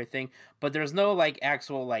weapons and everything, but there's no, like,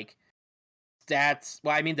 actual, like, stats.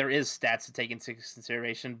 Well, I mean, there is stats to take into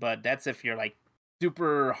consideration, but that's if you're, like,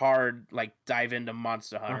 super hard, like, dive into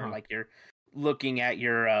Monster Hunter, like, you're looking at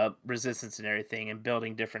your resistance and everything and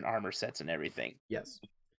building different armor sets and everything. Yes.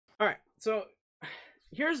 All right, so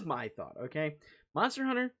here's my thought, okay? Monster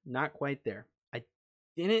Hunter, not quite there.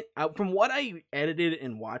 From what I edited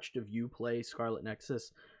and watched of you play Scarlet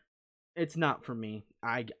Nexus, it's not for me.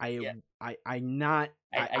 I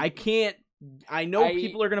can't. I know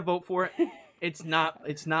people are gonna vote for it. It's not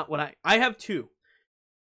what I have 2.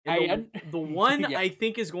 The one I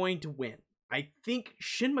think is going to win. I think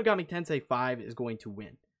Shin Megami Tensei 5 is going to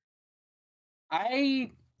win.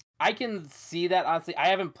 I can see that, honestly. I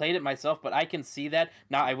haven't played it myself, but I can see that.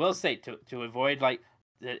 Now, I will say, to avoid like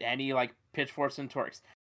any like pitchforks and torques,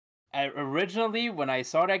 originally when I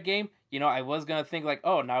saw that game, you know, I was gonna think like,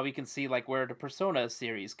 oh, now we can see like where the Persona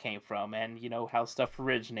series came from and, you know, how stuff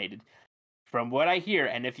originated. From what I hear,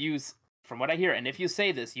 and if you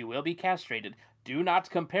say this, you will be castrated. Do not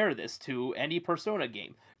compare this to any Persona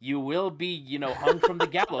game. You will be, you know, hung from the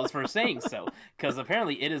gallows for saying so, because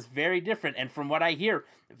apparently it is very different, and from what I hear,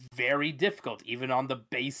 very difficult, even on the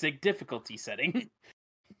basic difficulty setting.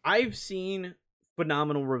 I've seen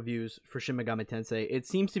phenomenal reviews for Shin Megami Tensei. It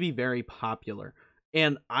seems to be very popular,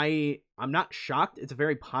 and I'm not shocked. It's a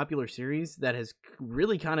very popular series that has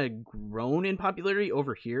really kind of grown in popularity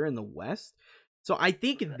over here in the West. So I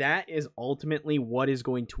think that is ultimately what is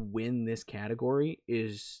going to win this category.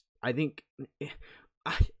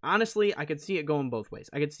 Honestly, I could see it going both ways.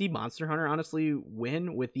 I could see Monster Hunter honestly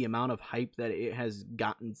win with the amount of hype that it has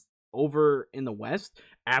gotten over in the West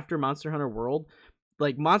after Monster Hunter World.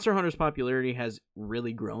 Like, Monster Hunter's popularity has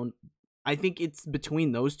really grown. I think it's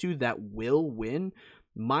between those two that will win.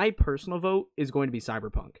 My personal vote is going to be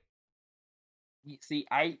Cyberpunk. See,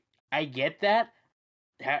 I get that.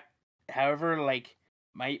 However, like,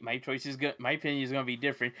 my choice is good. My opinion is going to be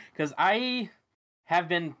different because I have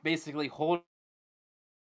been basically holding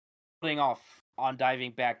off on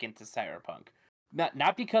diving back into Cyberpunk.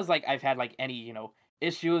 Not because like I've had like any, you know,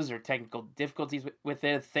 issues or technical difficulties with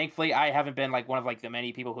it. Thankfully, I haven't been like one of like the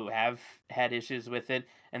many people who have had issues with it,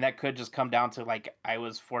 and that could just come down to like I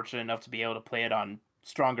was fortunate enough to be able to play it on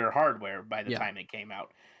stronger hardware by the time it came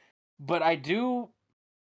out. But I do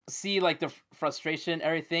see like the frustration and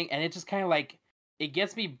everything, and it just kind of like it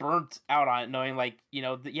gets me burnt out on it, knowing like, you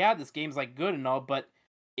know, this game's like good and all, but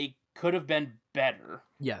it could have been better.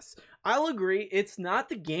 Yes, I'll agree. It's not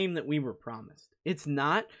the game that we were promised. It's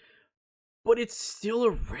not. but it's still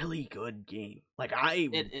a really good game. Like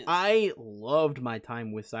It is. I loved my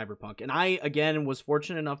time with Cyberpunk, and I again was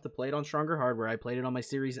fortunate enough to play it on stronger hardware. I played it on my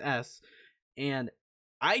Series S, and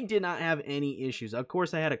I did not have any issues. Of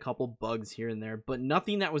course, I had a couple bugs here and there, but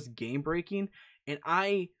nothing that was game breaking. And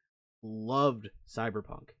I loved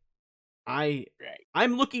Cyberpunk. Right.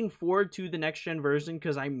 I'm looking forward to the next gen version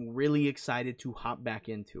because I'm really excited to hop back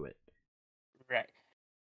into it. Right.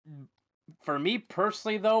 For me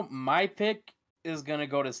personally, though, my pick is gonna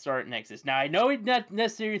go to Scarlet Nexus. Now I know it's not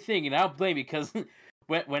necessarily your thing, and I don't blame you because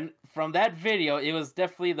when from that video, it was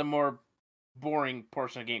definitely the more boring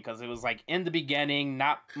portion of the game because it was like in the beginning,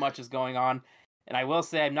 not much is going on, and I will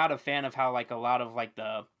say I'm not a fan of how like a lot of like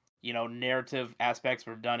the narrative aspects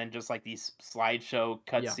were done in just like these slideshow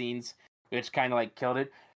cutscenes, which kind of like killed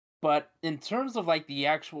it. But in terms of like the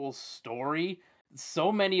actual story,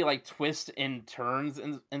 so many like twists and turns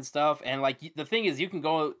and stuff, and like the thing is, you can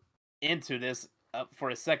go into this for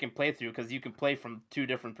a second playthrough because you can play from two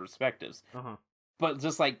different perspectives. But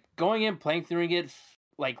just like going in, playing through it,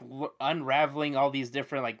 like unraveling all these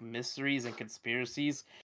different like mysteries and conspiracies,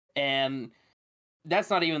 and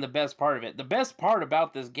that's not even the best part of it. The best part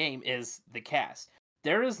about this game is the cast.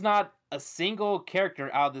 There is not a single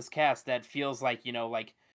character out of this cast that feels like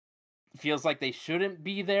feels like they shouldn't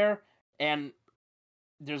be there, and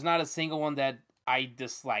there's not a single one that I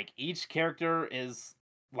dislike. Each character is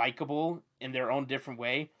likable in their own different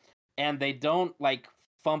way, and they don't like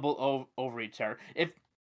fumble over each other. If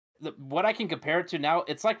what I can compare it to now,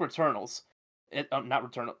 it's like Returnals. Not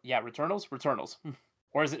Returnal. Yeah, Returnals.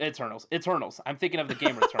 Or is it Eternals? Eternals. I'm thinking of the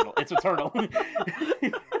game Returnal. It's Eternal.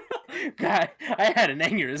 God, I had an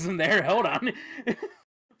aneurysm there. Hold on.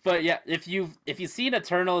 But yeah, if you've seen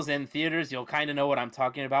Eternals in theaters, you'll kind of know what I'm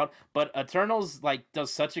talking about. But Eternals like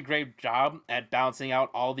does such a great job at balancing out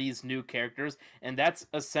all these new characters, and that's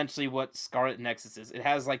essentially what Scarlet Nexus is. It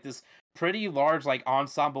has like this pretty large like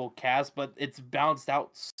ensemble cast, but it's balanced out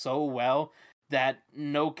so well that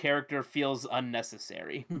no character feels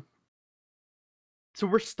unnecessary. So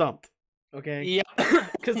we're stumped, okay? Yeah.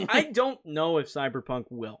 Because I don't know if Cyberpunk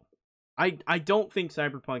will. I don't think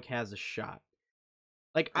Cyberpunk has a shot.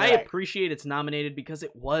 Like, I appreciate it's nominated because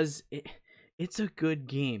it's a good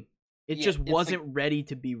game. It just wasn't ready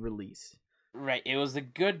to be released. Right. It was a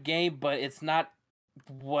good game, but it's not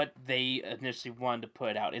what they initially wanted to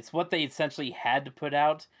put out. It's what they essentially had to put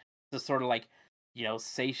out to sort of like,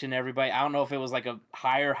 satiate everybody. I don't know if it was like a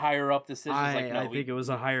higher up decision. I think it was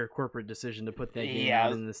a higher corporate decision to put that game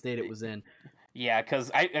out in the state it was in. Yeah,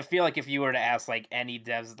 because I feel like if you were to ask like any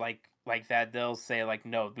devs like that, they'll say like,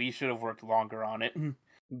 no, we should have worked longer on it.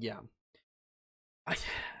 Yeah.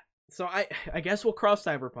 So I guess we'll cross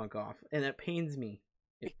Cyberpunk off, and it pains me.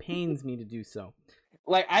 It pains me to do so.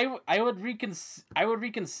 Like I would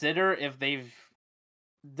reconsider if they've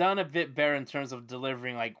done a bit better in terms of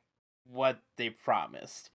delivering like what they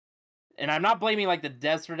promised. And I'm not blaming like the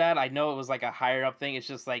devs for that. I know it was like a higher up thing. It's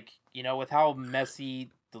just like, with how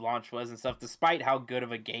messy the launch was and stuff, despite how good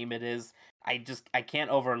of a game it is, I can't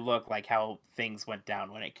overlook like how things went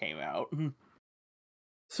down when it came out.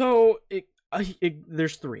 So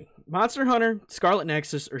there's three: Monster Hunter, Scarlet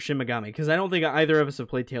Nexus, or Shin Megami. Because I don't think either of us have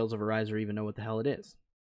played Tales of Arise or even know what the hell it is.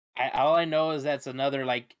 All I know is that's another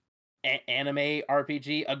like anime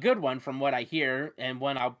RPG, a good one from what I hear, and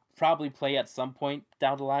one I'll probably play at some point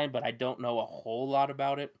down the line, but I don't know a whole lot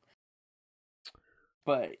about it.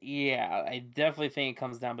 But yeah, I definitely think it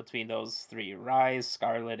comes down between those three: Rise,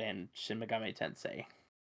 Scarlet, and Shin Megami Tensei.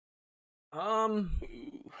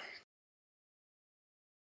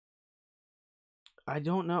 I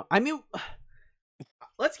don't know. I mean,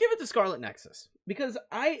 let's give it to Scarlet Nexus because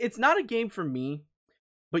it's not a game for me,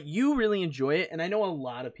 but you really enjoy it, and I know a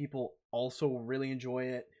lot of people also really enjoy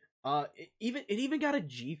it. It even got a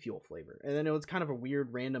G Fuel flavor, and then it was kind of a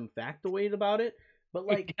weird random factoid about it. But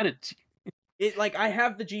like, I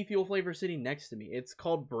have the G Fuel flavor sitting next to me. It's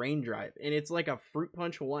called Brain Drive, and it's like a fruit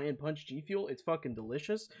punch Hawaiian punch G Fuel. It's fucking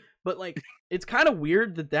delicious, but like, it's kind of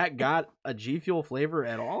weird that got a G Fuel flavor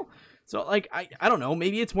at all. So like, I don't know.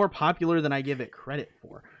 Maybe it's more popular than I give it credit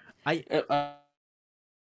for. I'm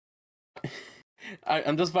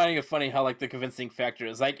just finding it funny how like the convincing factor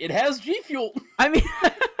is like it has G Fuel. I mean,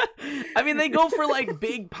 they go for like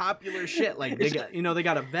big popular shit. Like they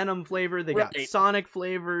got a Venom flavor, they got Sonic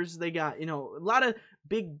flavors, they got a lot of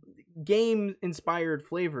big game inspired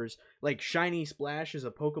flavors. Like Shiny Splash is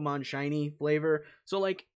a Pokemon Shiny flavor. So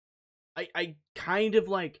like, I kind of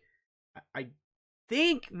like I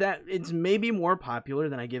think that it's maybe more popular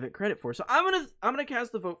than I give it credit for. So I'm gonna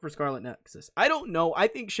cast the vote for Scarlet Nexus. I don't know. I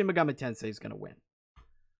think Shin Megami Tensei is gonna win.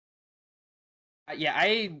 Yeah,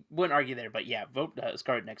 I wouldn't argue there, but yeah, vote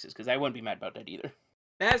Scarlet Nexus because I wouldn't be mad about that either.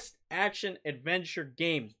 Best action adventure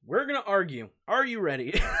games. We're gonna argue. Are you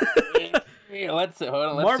ready? Yeah, let's see the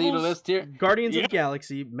Marvel's list here. Guardians of the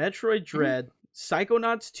Galaxy, Metroid Dread,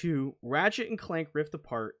 Psychonauts 2, Ratchet and Clank Rift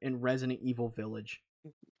Apart, and Resident Evil Village.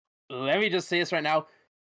 Let me just say this right now.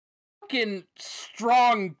 Fucking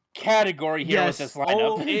strong category here with this lineup.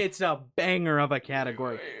 Oh, it's a banger of a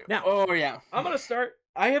category. Now, I'm gonna start.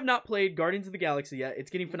 I have not played Guardians of the Galaxy yet.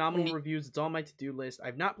 It's getting phenomenal reviews. It's on my to-do list.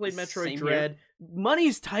 I've not played Metroid Dread.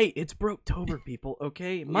 Money's tight. It's Brooktober, people,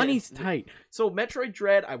 okay? Money's tight. So Metroid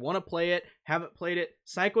Dread, I want to play it. Haven't played it.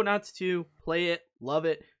 Psychonauts 2, play it. Love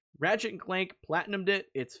it. Ratchet and Clank, platinumed it.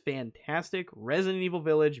 It's fantastic. Resident Evil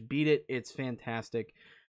Village, beat it. It's fantastic.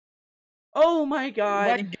 Oh my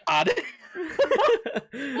god. I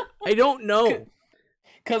don't know.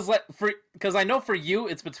 Because I know for you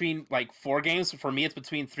it's between like 4 games. For me it's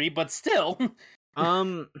between 3, but still.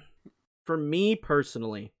 For me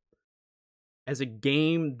personally, as a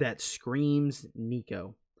game that screams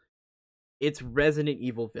Nico, it's Resident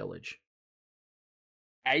Evil Village.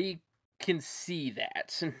 I can see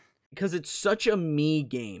that. Because it's such a me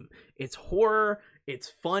game. It's horror,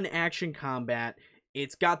 it's fun action combat,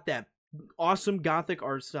 it's got that awesome gothic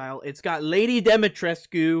art style. It's got Lady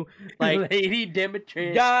Dimitrescu, like Lady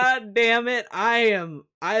Dimitrescu. God damn it! I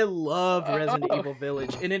love Resident Evil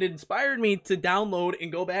Village, and it inspired me to download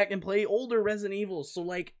and go back and play older Resident Evil. So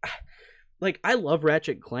like I love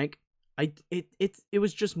Ratchet and Clank. It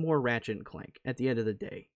was just more Ratchet and Clank at the end of the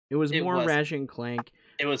day. It was Ratchet and Clank.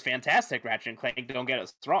 It was fantastic, Ratchet and Clank. Don't get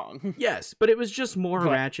us wrong. Yes, but it was just more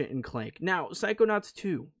Ratchet and Clank. Now, Psychonauts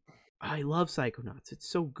 2. I love Psychonauts. It's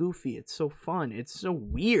so goofy. It's so fun. It's so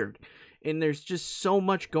weird. And there's just so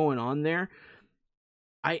much going on there.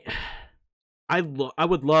 I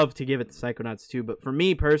would love to give it to Psychonauts 2, but for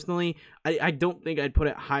me personally, I don't think I'd put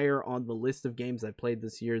it higher on the list of games I played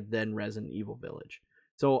this year than Resident Evil Village.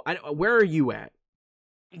 So, where are you at?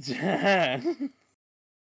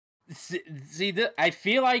 See, I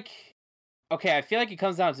feel like it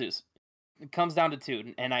comes down to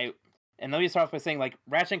 2, and let me start off by saying, like,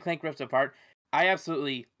 Ratchet and Clank Rift Apart, I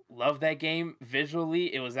absolutely love that game.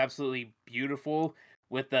 Visually, it was absolutely beautiful.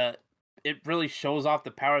 It really shows off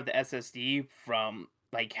the power of the SSD from,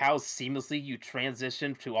 like, how seamlessly you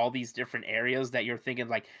transition to all these different areas that you're thinking,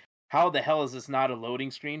 like, how the hell is this not a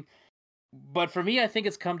loading screen? But for me, I think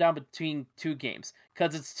it's come down between 2 games.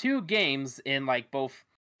 Because it's 2 games in, like, both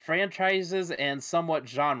franchises and somewhat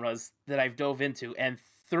genres that I've dove into and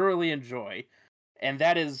thoroughly enjoy. And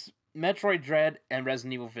that is Metroid Dread and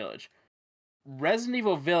Resident Evil Village. Resident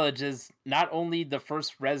Evil Village is not only the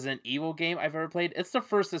first Resident Evil game I've ever played, it's the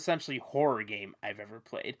first essentially horror game I've ever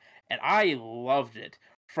played. And I loved it.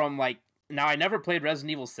 From like, now I never played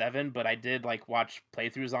Resident Evil 7, but I did like watch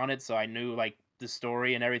playthroughs on it, so I knew like the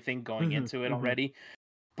story and everything going into it already.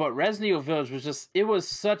 But Resident Evil Village it was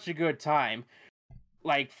such a good time.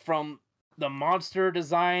 Like from the monster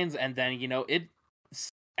designs and then, you know, it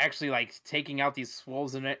actually like taking out these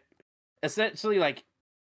wolves in it. Essentially, like,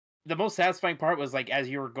 the most satisfying part was, like, as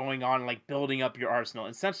you were going on, like, building up your arsenal,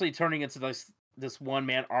 essentially turning into this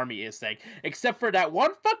one-man army is like, except for that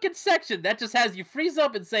one fucking section that just has you freeze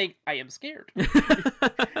up and saying, I am scared.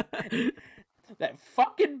 That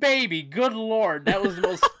fucking baby, good lord, that was the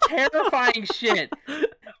most terrifying shit.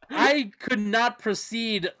 I could not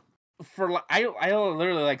proceed for I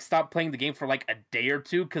literally like stopped playing the game for like a day or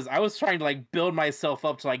 2 because I was trying to like build myself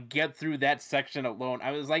up to like get through that section alone. I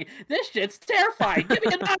was like, this shit's terrifying. Give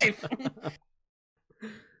me a knife.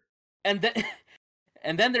 and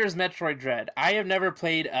then there's Metroid Dread. I have never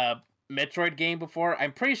played a Metroid game before.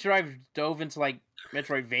 I'm pretty sure I've dove into like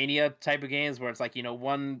Metroidvania type of games where it's like, you know,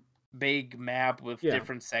 one big map with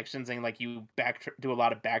different sections and like you do a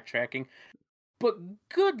lot of backtracking. But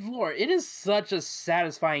good lord, it is such a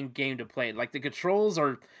satisfying game to play. Like, the controls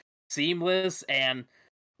are seamless, and,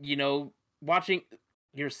 you know, watching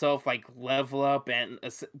yourself, like, level up, and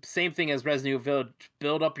same thing as Resident Evil Village,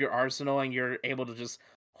 build up your arsenal, and you're able to just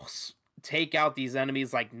take out these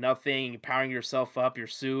enemies like nothing, powering yourself up, your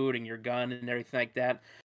suit, and your gun, and everything like that.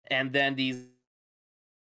 And then these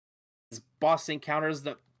boss encounters,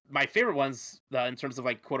 my favorite ones, in terms of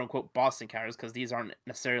like quote unquote boss encounters, because these aren't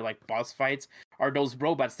necessarily like boss fights, are those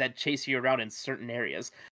robots that chase you around in certain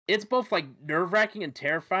areas. It's both like nerve-wracking and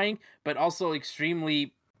terrifying, but also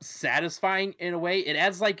extremely satisfying in a way. It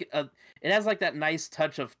adds like that nice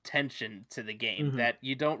touch of tension to the game that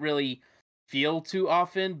you don't really feel too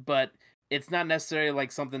often, but it's not necessarily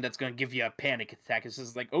like something that's going to give you a panic attack. It's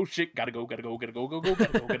just like, oh shit, gotta go.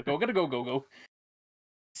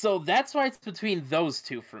 So that's why it's between those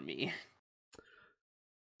 2 for me.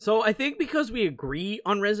 So I think because we agree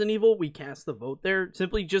on Resident Evil, we cast the vote there.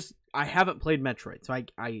 Simply just I haven't played Metroid, so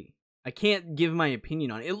I can't give my opinion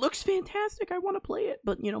on it. It looks fantastic. I want to play it,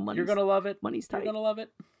 but You're gonna love it. Money's tight. You're gonna love it.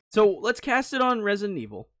 So let's cast it on Resident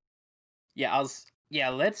Evil. Yeah,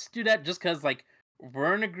 let's do that just because like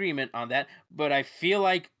we're in agreement on that. But I feel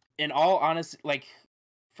like, in all honesty, like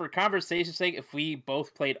for conversation's sake, if we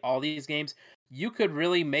both played all these games, you could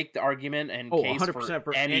really make the argument and case 100%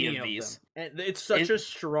 for any of these. And it's such a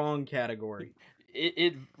strong category.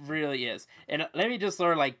 It really is. And let me just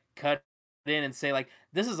sort of like cut in and say like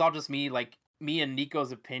this is all just me and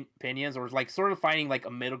Nico's opinions, or like sort of finding like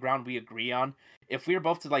a middle ground we agree on. If we were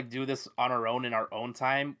both to like do this on our own in our own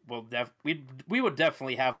time, we would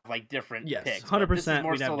definitely have like different picks. 100%.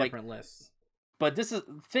 We'd have different lists. But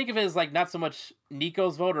think of it as like not so much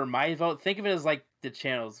Nico's vote or my vote. Think of it as like the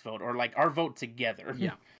channel's vote or like our vote together.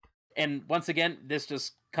 Yeah. And once again, this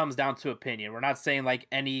just comes down to opinion. We're not saying like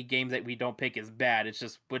any game that we don't pick is bad. It's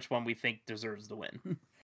just which one we think deserves to win.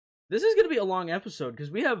 This is going to be a long episode because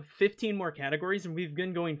we have 15 more categories and we've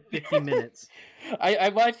been going 50 minutes.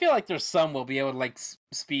 I feel like there's some we'll be able to like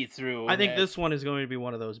speed through. I think this one is going to be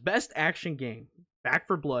one of those. Best action game: Back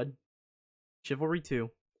 4 Blood, Chivalry 2,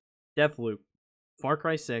 Deathloop, Far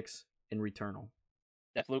Cry 6, and Returnal.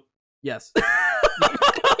 Deathloop. Yes.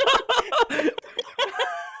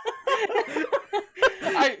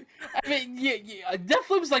 I mean, yeah,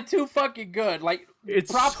 Deathloop's like too fucking good. Like, it's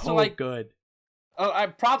props so to like good.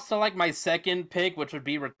 Props to like my second pick, which would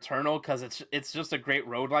be Returnal, because it's just a great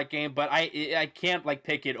roguelike game. But I can't like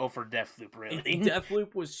pick it over Deathloop really.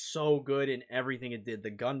 Deathloop was so good in everything it did.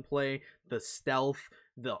 The gunplay, the stealth,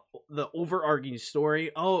 the overarching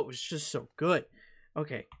story. Oh, it was just so good.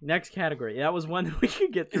 Okay, next category. That was one that we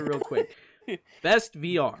could get through real quick. Best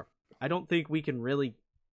VR. I don't think we can really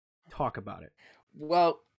talk about it.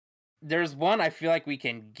 Well, there's one I feel like we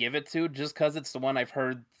can give it to just because it's the one I've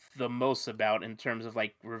heard the most about in terms of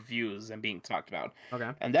like reviews and being talked about. Okay.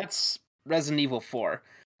 And that's Resident Evil 4.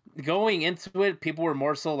 Going into it, people were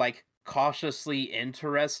more so like cautiously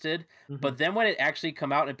interested, but then when it actually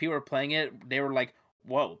come out and people were playing it, they were like,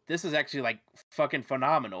 whoa, this is actually like fucking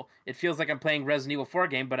phenomenal. It feels like I'm playing Resident Evil 4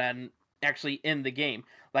 game, but I'm actually in the game.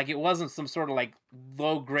 Like it wasn't some sort of like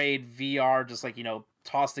low grade VR, just like,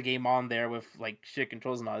 toss the game on there with like shit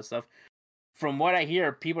controls and all this stuff. From what I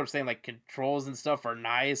hear, people are saying like controls and stuff are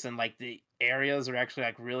nice and like the areas are actually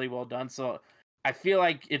like really well done. So I feel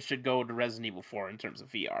like it should go to Resident Evil 4 in terms of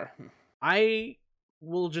VR. I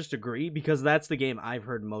will just agree because that's the game I've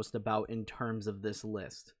heard most about in terms of this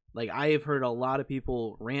list. Like I have heard a lot of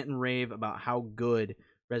people rant and rave about how good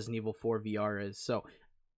Resident Evil 4 VR is. So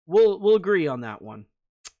we'll agree on that one.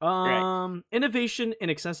 Right. Innovation and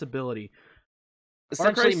accessibility.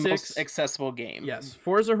 Essentially, most accessible game. Yes.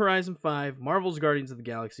 Forza Horizon 5, Marvel's Guardians of the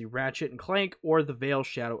Galaxy, Ratchet and Clank, or The Veil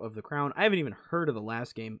Shadow of the Crown. I haven't even heard of the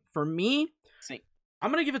last game. For me, I'm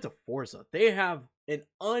going to give it to Forza. They have an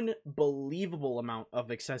unbelievable amount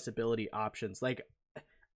of accessibility options. Like,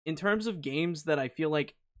 in terms of games that I feel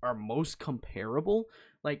like are most comparable,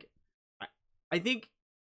 like, I think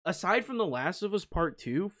aside from The Last of Us Part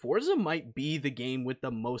 2, Forza might be the game with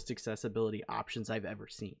the most accessibility options I've ever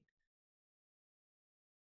seen.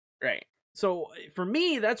 Right. So for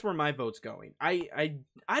me, that's where my vote's going. I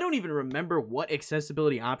don't even remember what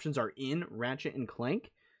accessibility options are in Ratchet and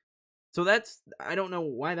Clank. So I don't know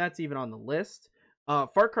why that's even on the list.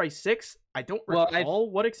 Far Cry 6, I don't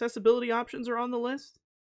recall what accessibility options are on the list.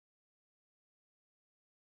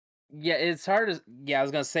 Yeah, it's hard to, I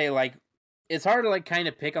was going to say like it's hard to like kind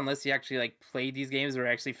of pick unless you actually like play these games or are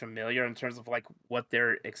actually familiar in terms of like what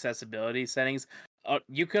their accessibility settings.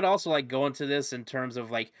 You could also like go into this in terms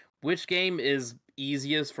of like which game is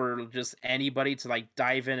easiest for just anybody to like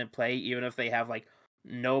dive in and play, even if they have like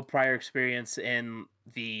no prior experience in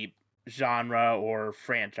the genre or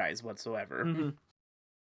franchise whatsoever. Mm-hmm.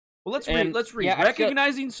 Well, let's read. Yeah,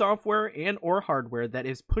 recognizing software and or hardware that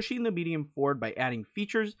is pushing the medium forward by adding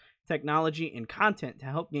features, technology, and content to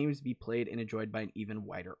help games be played and enjoyed by an even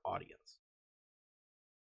wider audience.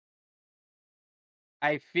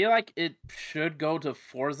 I feel like it should go to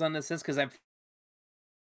Forza in this sense because I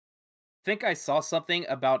think I saw something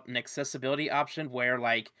about an accessibility option where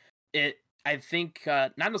like I think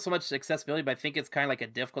not so much accessibility, but I think it's kind of like a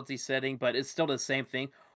difficulty setting, but it's still the same thing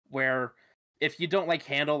where if you don't like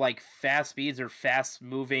handle like fast speeds or fast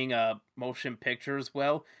moving motion pictures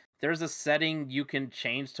well, there's a setting you can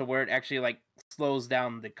change to where it actually like slows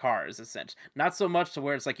down the cars, essentially. Not so much to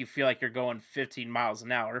where it's like you feel like you're going 15 miles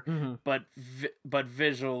an hour, but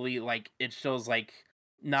visually like it shows like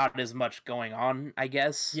not as much going on, I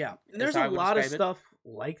guess. Yeah, there's a lot of stuff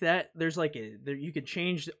like that. There's like you can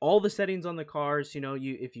change all the settings on the cars. You know,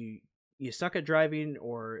 if you suck at driving,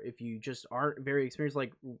 or if you just aren't very experienced.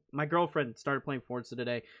 Like my girlfriend started playing Forza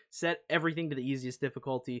today, set everything to the easiest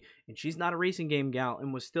difficulty, and she's not a racing game gal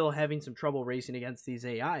and was still having some trouble racing against these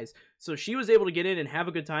AIs. So she was able to get in and have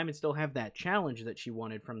a good time and still have that challenge that she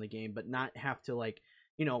wanted from the game, but not have to like,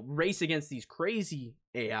 you know, race against these crazy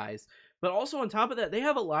AIs. But also on top of that, they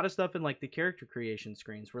have a lot of stuff in like the character creation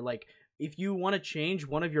screens where like if you want to change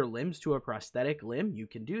one of your limbs to a prosthetic limb, you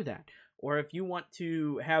can do that. Or if you want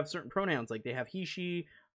to have certain pronouns, like they have he, she,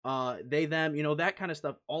 they, them, you know, that kind of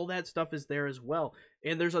stuff. All that stuff is there as well.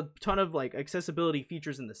 And there's a ton of like accessibility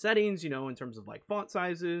features in the settings, you know, in terms of like font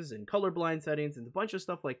sizes and colorblind settings and a bunch of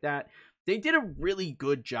stuff like that. They did a really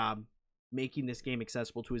good job making this game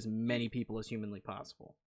accessible to as many people as humanly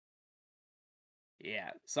possible.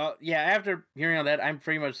 Yeah. So yeah, after hearing all that, I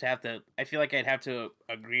feel like I'd have to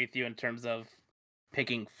agree with you in terms of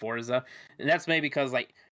picking Forza. And that's maybe because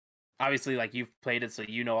like obviously like you've played it, so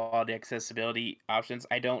you know all the accessibility options.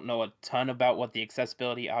 I don't know a ton about what the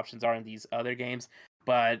accessibility options are in these other games,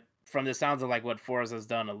 but from the sounds of like what Forza's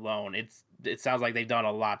done alone, it sounds like they've done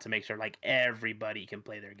a lot to make sure like everybody can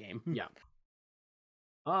play their game. Yeah.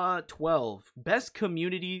 12. Best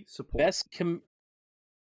community support.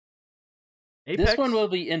 Apex, this one will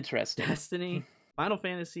be interesting. Destiny, Final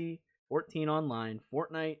Fantasy 14 Online,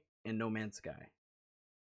 Fortnite, and No Man's Sky.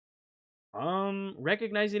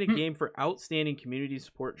 Recognizing a game for outstanding community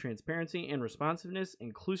support, transparency, and responsiveness,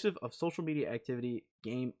 inclusive of social media activity,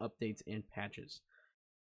 game updates, and patches.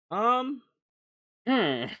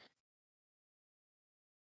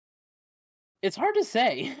 It's hard to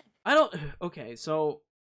say. Okay, so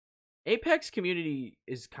Apex community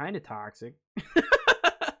is kind of toxic.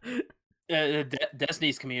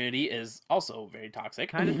 Destiny's community is also very toxic.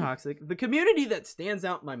 Kind of toxic. The community that stands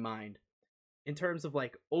out in my mind in terms of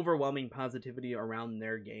like overwhelming positivity around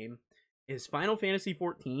their game is Final Fantasy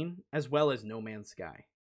 14 as well as No Man's Sky.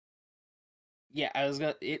 Yeah,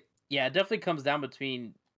 it definitely comes down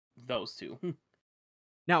between those two.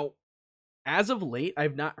 Now, as of late,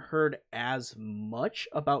 I've not heard as much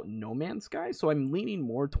about No Man's Sky, so I'm leaning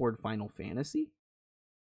more toward Final Fantasy.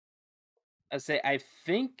 I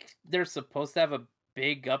think they're supposed to have a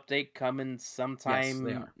big update coming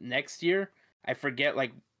sometime next year. I forget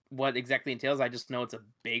like what exactly entails. I just know it's a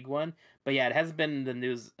big one. But yeah, it hasn't been in the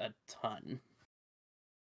news a ton.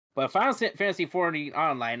 But Final Fantasy 14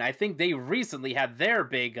 Online, I think they recently had their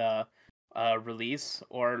big release,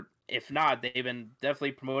 or if not, they've been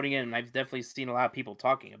definitely promoting it, and I've definitely seen a lot of people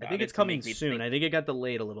talking about it. I think it's coming soon. I think it got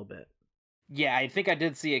delayed a little bit. Yeah, I think I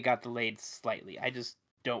did see it got delayed slightly. I just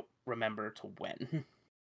don't remember to when.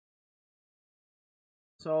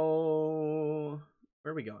 So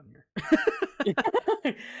where are we going here?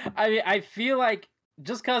 I feel like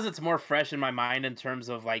just because it's more fresh in my mind in terms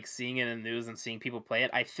of like seeing it in the news and seeing people play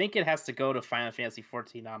it, I think it has to go to Final Fantasy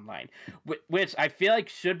 14 Online, which I feel like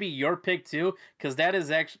should be your pick too, because that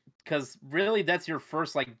is actually really that's your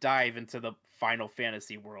first like dive into the Final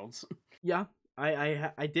Fantasy worlds. Yeah.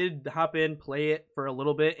 I did hop in, play it for a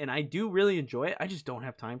little bit, and I do really enjoy it. I just don't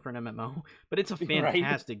have time for an MMO, but it's a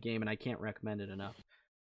fantastic game, and I can't recommend it enough.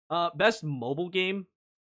 Best mobile game.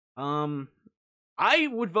 I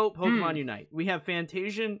would vote Pokemon Unite. We have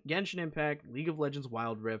Fantasian, Genshin Impact, League of Legends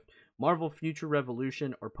Wild Rift, Marvel Future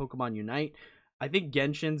Revolution, or Pokemon Unite. I think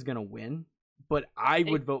Genshin's gonna win, but I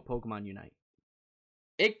would vote Pokemon Unite.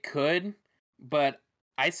 It could, but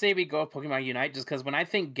I say we go with Pokemon Unite just because when I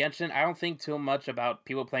think Genshin, I don't think too much about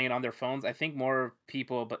people playing it on their phones. I think more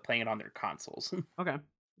people but playing it on their consoles. Okay.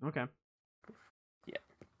 Yeah.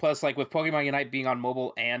 Plus, like with Pokemon Unite being on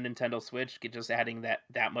mobile and Nintendo Switch, just adding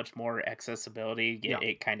that much more accessibility,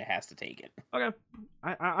 it kind of has to take it. Okay.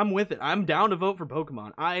 I'm with it. I'm down to vote for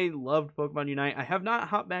Pokemon. I loved Pokemon Unite. I have not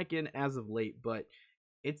hopped back in as of late, but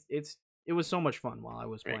it was so much fun while I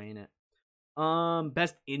was playing it.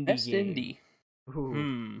 Best indie game.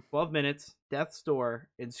 Ooh, 12 minutes, Death's Door,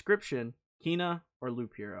 Inscription, Kina, or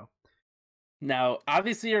Loop Hero. Now,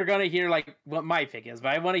 obviously, you're gonna hear like what my pick is, but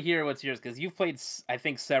I want to hear what's yours because you've played, I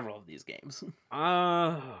think, several of these games.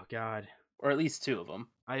 Oh God, or at least 2 of them.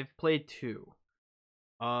 I've played 2.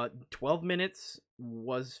 12 minutes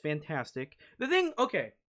was fantastic. The thing,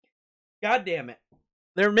 okay, God damn it,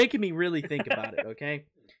 they're making me really think about it, okay?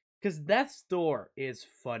 Because Death's Door is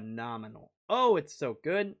phenomenal. Oh, it's so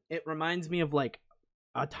good. It reminds me of like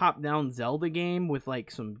a top-down Zelda game with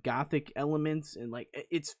like some gothic elements, and like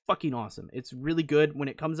it's fucking awesome. It's really good. When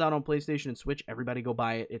it comes out on PlayStation and Switch, everybody go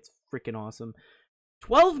buy it. It's freaking awesome.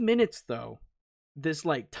 12 minutes though. This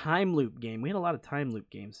like time loop game. We had a lot of time loop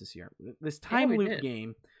games this year. This time loop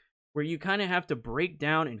game where you kind of have to break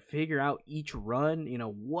down and figure out each run,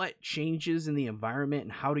 what changes in the environment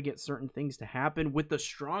and how to get certain things to happen with the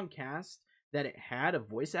strong cast that it had of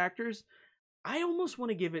voice actors. I almost want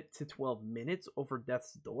to give it to 12 minutes over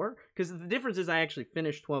Death's Door, because the difference is I actually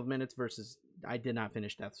finished 12 minutes versus I did not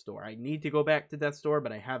finish Death's Door. I need to go back to Death's Door,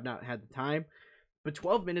 but I have not had the time. But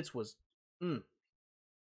 12 minutes was...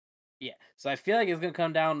 Yeah, so I feel like it's going to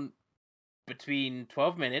come down between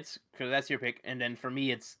 12 minutes, because that's your pick, and then for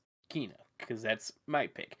me it's Kena, because that's my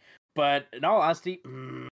pick. But in all honesty,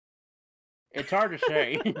 it's hard to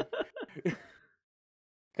say.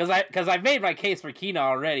 Because I've made my case for Kena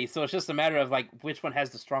already, so it's just a matter of like which one has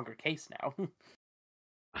the stronger case now.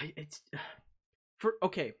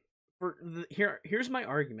 Here's my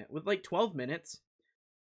argument with like 12 minutes.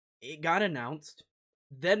 It got announced,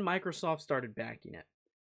 then Microsoft started backing it.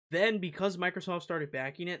 Then because Microsoft started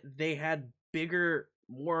backing it, they had bigger,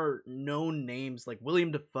 more known names, like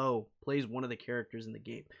William Dafoe plays one of the characters in the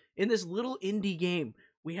game. In this little indie game,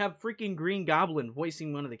 we have freaking Green Goblin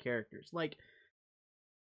voicing one of the characters. Like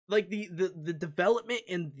the development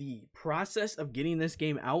and the process of getting this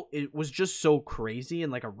game out, it was just so crazy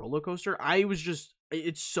and like a roller coaster.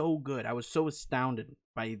 It's so good. I was so astounded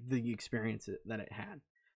by the experience that it had.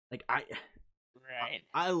 Like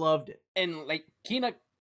I loved it. And like Kena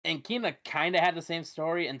kind of had the same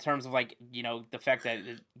story in terms of like, the fact that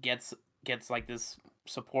it gets like this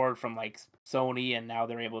support from like Sony, and now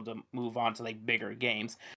they're able to move on to like bigger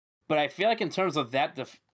games. But I feel like in terms of that,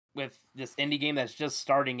 with this indie game that's just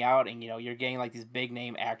starting out, and you're getting like these big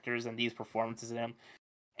name actors and these performances in them,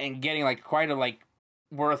 and getting like quite a like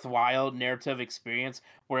worthwhile narrative experience.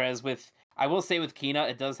 Whereas I will say with Kena,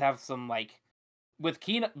 it does have some like with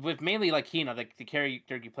mainly like Kena, the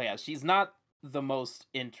character you play as, she's not the most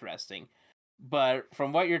interesting, but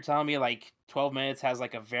from what you're telling me, like 12 minutes has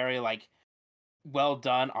like a very like well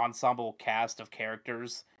done ensemble cast of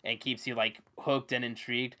characters and keeps you like hooked and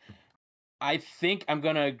intrigued. I think I'm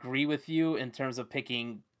gonna agree with you in terms of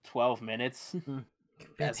picking 12 minutes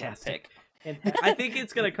as a pick. I think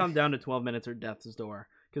it's gonna come down to 12 minutes or Death's Door,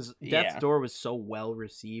 because Death's Door was so well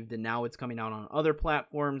received, and now it's coming out on other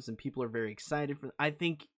platforms, and people are very excited for. I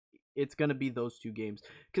think it's gonna be those two games,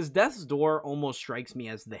 because Death's Door almost strikes me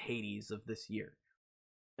as the Hades of this year.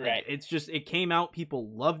 Right. It's just, it came out, people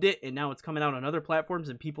loved it, and now it's coming out on other platforms,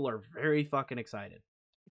 and people are very fucking excited.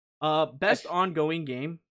 Best ongoing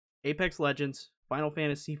game: Apex Legends, Final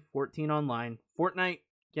Fantasy 14 Online, Fortnite,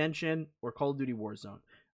 Genshin, or Call of Duty Warzone.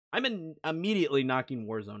 I'm immediately knocking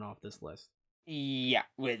Warzone off this list. Yeah,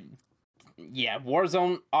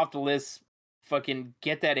 Warzone off the list. Fucking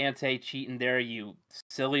get that anti-cheat in there, you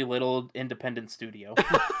silly little independent studio.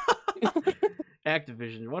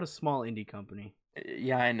 Activision, what a small indie company.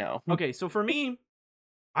 Yeah, I know. Okay, so for me,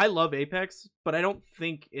 I love Apex, but I don't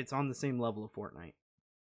think it's on the same level of Fortnite.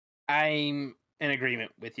 I'm in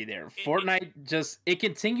agreement with you there. Fortnite it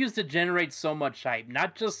continues to generate so much hype,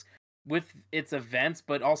 not just with its events,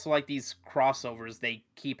 but also like these crossovers they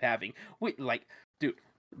keep having. Wait, like, dude,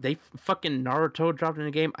 they fucking Naruto dropped in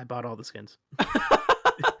a game. I bought all the skins.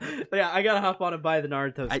 Yeah, I gotta hop on and buy the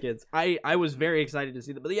Naruto skins. I was very excited to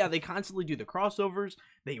see them. But yeah, they constantly do the crossovers.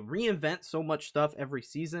 They reinvent so much stuff every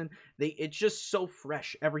season. It's just so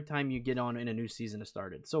fresh every time you get on and a new season has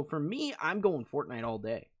started. So for me, I'm going Fortnite all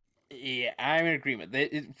day. Yeah, I'm in agreement.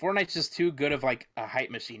 Fortnite's just too good of like a hype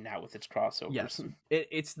machine now with its crossovers. Yes,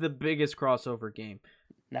 it's the biggest crossover game.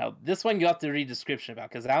 Now, this one you have to read description about,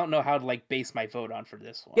 because I don't know how to like base my vote on for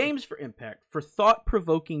this one. Games for Impact. For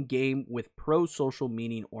thought-provoking game with pro-social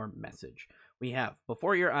meaning or message. We have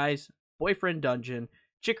Before Your Eyes, Boyfriend Dungeon,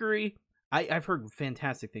 Chicory. I've heard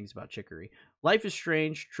fantastic things about Chicory. Life is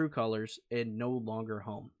Strange, True Colors, and No Longer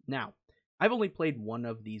Home. Now, I've only played one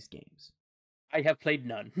of these games. I have played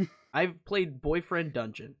none. I've played Boyfriend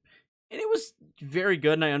Dungeon, and it was very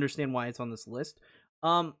good, and I understand why it's on this list.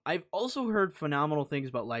 I've also heard phenomenal things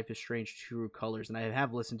about Life is Strange True Colors, and I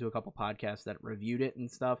have listened to a couple podcasts that reviewed it and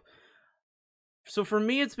stuff. So for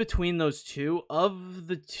me, it's between those two. Of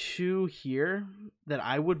the two here that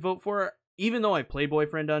I would vote for, even though I played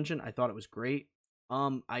Boyfriend Dungeon, I thought it was great.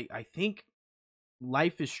 I think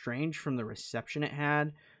Life is Strange, from the reception it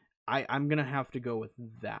had, I'm gonna have to go with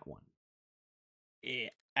that one. Yeah,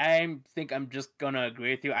 I think I'm just gonna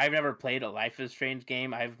agree with you. I've never played a Life is Strange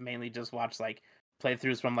game. I've mainly just watched like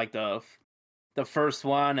playthroughs from like the first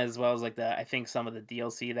one, as well as like I think some of the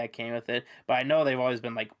DLC that came with it. But I know they've always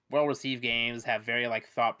been like well received games, have very like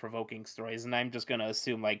thought provoking stories, and I'm just gonna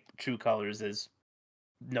assume like True Colors is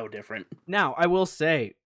no different. Now, I will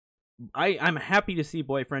say, I'm happy to see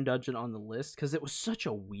Boyfriend Dungeon on the list, because it was such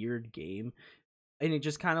a weird game. and it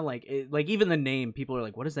just kind of like even the name, people are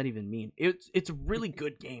like, what does that even mean? It's a really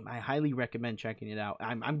good game. I highly recommend checking it out.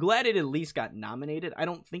 I'm glad it at least got nominated. I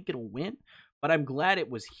don't think it'll win, but I'm glad it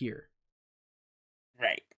was here.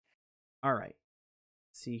 Right. All right.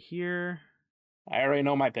 Let's see here. I already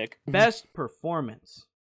know my pick. Best performance.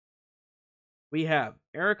 We have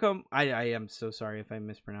Erica. I am so sorry if I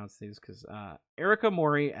mispronounce these, because Erica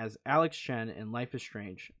Mori as Alex Chen in Life is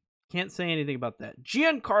Strange. Can't say anything about that.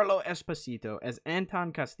 Giancarlo Esposito as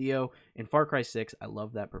Anton Castillo in Far Cry 6. I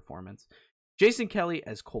love that performance. Jason Kelly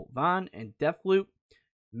as Colt Vaughn in Deathloop.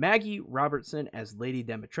 Maggie Robertson as Lady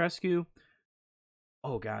Dimitrescu.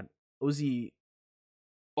 Oh God, Ozioma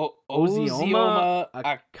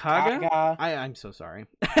Akaga. I'm so sorry.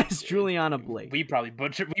 As Juliana Blake. We probably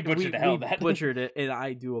butchered the hell of that. Butchered it, and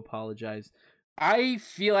I do apologize. I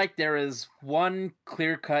feel like there is one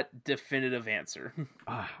clear-cut, definitive answer.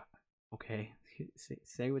 Okay.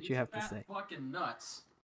 Say what you have to say. Fucking nuts.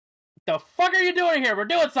 The fuck are you doing here? We're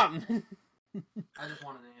doing something. I just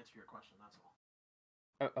wanted to answer your question, that's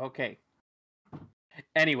all. Okay.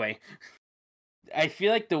 Anyway, I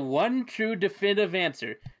feel like the one true definitive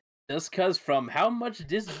answer, just cause from how much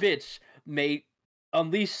this bitch may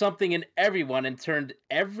unleash something in everyone and turned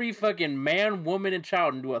every fucking man, woman, and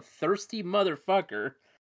child into a thirsty motherfucker,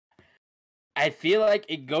 I feel like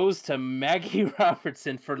it goes to Maggie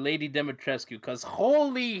Robertson for Lady Dimitrescu, because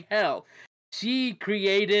holy hell, she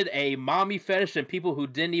created a mommy fetish and people who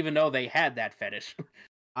didn't even know they had that fetish.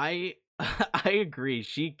 I agree.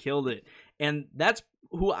 She killed it. And that's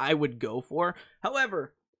who I would go for.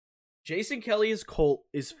 However, Jason Kelly's Colt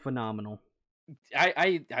is phenomenal.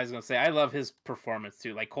 I was gonna say, I love his performance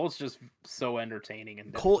too. Like, Colt's just so entertaining.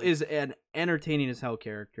 And Colt is an entertaining as hell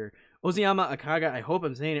character. Ozioma Akaga, I hope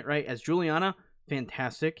I'm saying it right, as Juliana,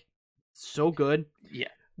 fantastic. So good. Yeah.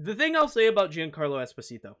 The thing I'll say about Giancarlo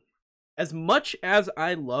Esposito, as much as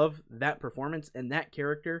I love that performance and that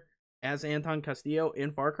character as Anton Castillo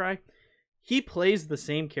in Far Cry, he plays the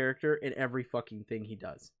same character in every fucking thing he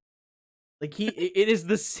does. Like, it is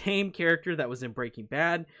the same character that was in Breaking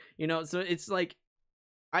Bad, you know, so it's like,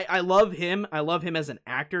 I love him. I love him as an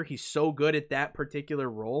actor. He's so good at that particular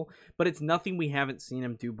role, but it's nothing we haven't seen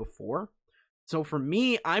him do before. So for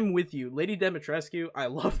me, I'm with you. Lady Dimitrescu, I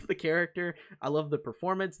love the character. I love the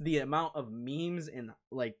performance, the amount of memes and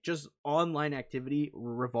like just online activity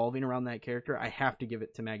revolving around that character. I have to give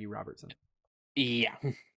it to Maggie Robertson. Yeah.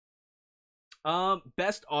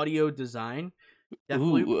 Best audio design.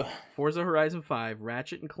 Deathloop, Forza Horizon 5,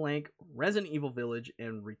 Ratchet and Clank, Resident Evil Village,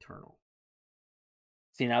 and Returnal.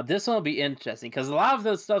 See, now this one will be interesting, because a lot of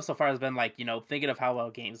this stuff so far has been like, you know, thinking of how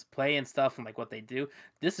well games play and stuff and like what they do.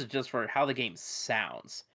 This is just for how the game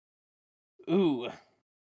sounds. Ooh.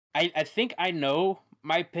 I think I know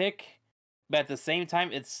my pick, but at the same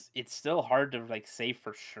time, it's still hard to like say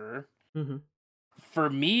for sure. Mm-hmm. For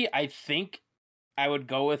me, I think I would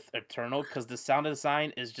go with Eternal, because the sound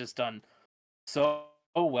design is just done so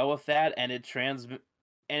well with that, and it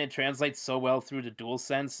translates so well through the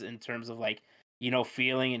DualSense in terms of like, you know,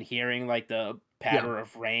 feeling and hearing like the patter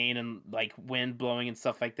of rain and like wind blowing and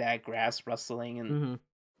stuff like that, grass rustling and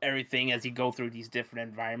everything as you go through these different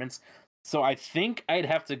environments. So I think I'd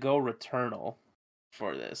have to go Returnal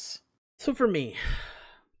for this. So for me,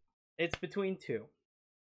 it's between two,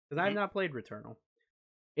 because I've not played Returnal.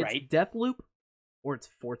 It's Deathloop or it's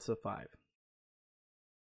Forza 5.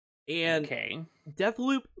 And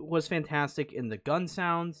Deathloop was fantastic in the gun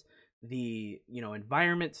sounds, the, you know,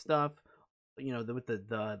 environment stuff, you know, with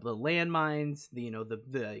the landmines, the, you know,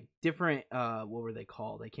 the different what were they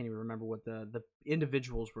called? I can't even remember what the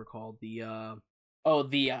individuals were called. On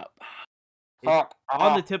the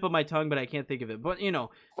tip of my tongue, but I can't think of it. But you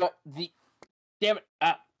know, you're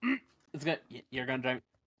gonna drive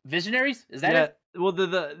Visionaries? Is that it? Well,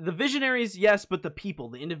 the Visionaries, yes, but the people,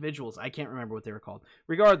 the individuals, I can't remember what they were called.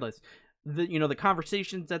 Regardless, the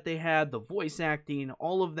conversations that they had, the voice acting,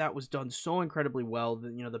 all of that was done so incredibly well.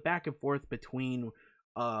 The back and forth between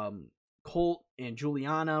Colt and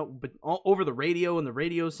Juliana, but all over the radio and the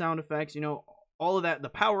radio sound effects, all of that. The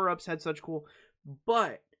power-ups had such cool,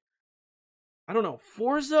 but I don't know,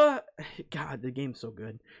 Forza, God, the game's so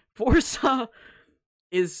good. Forza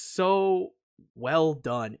is so well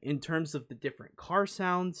done in terms of the different car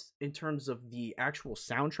sounds, in terms of the actual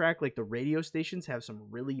soundtrack. Like, the radio stations have some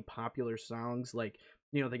really popular songs, like,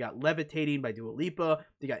 they got Levitating by Dua Lipa,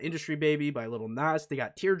 they got Industry Baby by Lil Nas, they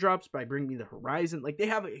got Teardrops by Bring Me the Horizon. Like, they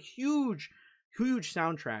have a huge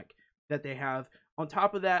soundtrack that they have. On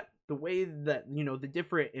top of that, the way that, the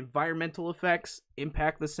different environmental effects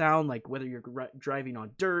impact the sound, like whether you're driving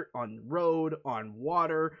on dirt, on road, on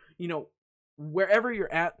water, wherever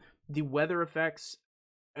you're at, the weather effects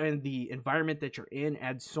and the environment that you're in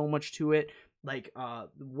add so much to it. Like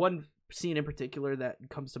one scene in particular that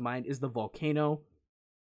comes to mind is the volcano.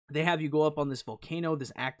 They have you go up on this volcano,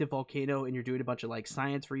 this active volcano, and you're doing a bunch of like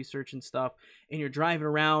science research and stuff, and you're driving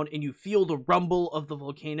around and you feel the rumble of the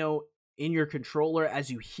volcano in your controller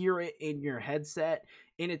as you hear it in your headset,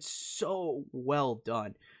 and it's so well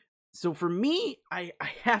done. So for me, I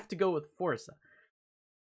have to go with Forza.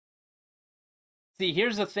 See,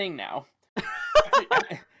 here's the thing now.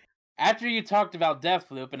 After you talked about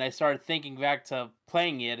Deathloop and I started thinking back to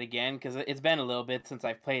playing it again, because it's been a little bit since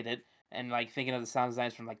I've played it, and like thinking of the sound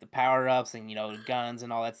designs from like the power-ups and, you know, the guns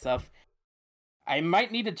and all that stuff, I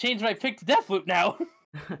might need to change my pick to Deathloop now.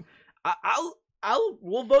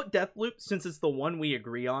 We'll vote Deathloop since it's the one we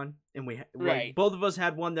agree on, and Right. both of us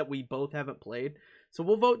had one that we both haven't played, so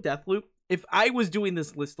we'll vote Deathloop. If I was doing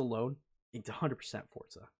this list alone, it's 100%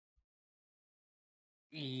 Forza.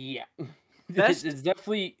 Yeah. Best- It's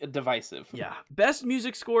definitely divisive. Yeah, best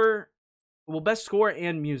music score, best score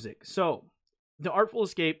and music. So, The Artful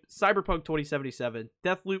Escape, Cyberpunk 2077,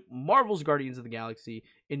 Deathloop, Marvel's Guardians of the Galaxy,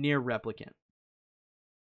 and Nier Replicant.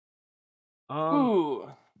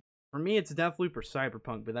 Ooh. For me, it's Deathloop or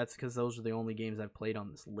Cyberpunk, but that's because those are the only games I've played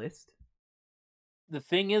on this list. The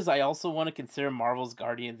thing is, I also want to consider Marvel's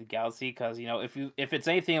Guardians of the Galaxy because, you know, if it's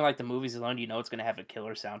anything like the movies alone, you know it's going to have a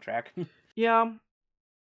killer soundtrack. Yeah.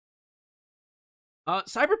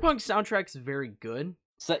 Cyberpunk's soundtrack's very good.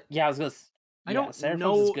 So yeah, I was gonna. I don't Cyberpunk's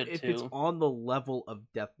know is good if too. it's on the level of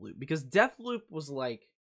Deathloop, because Deathloop was like,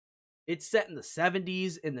 it's set in the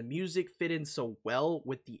 70s and the music fit in so well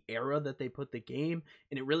with the era that they put the game,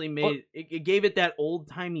 and it really made it gave it that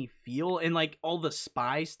old-timey feel, and like all the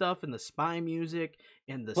spy stuff and the spy music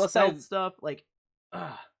and the stealth stuff, like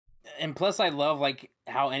and plus I love like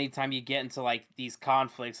how anytime you get into like these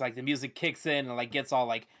conflicts, like the music kicks in and like gets all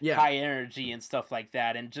like high energy and stuff like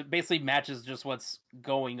that, and just basically matches just what's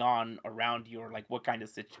going on around you or like what kind of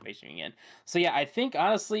situation you're in. So yeah, I think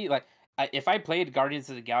honestly, like if I played Guardians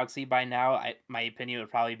of the Galaxy by now, my opinion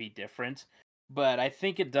would probably be different. But I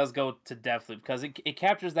think it does go to Deathloop because it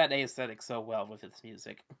captures that aesthetic so well with its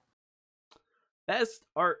music. Best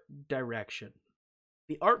art direction: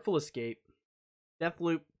 The Artful Escape,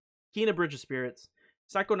 Deathloop, Kena Bridge of Spirits,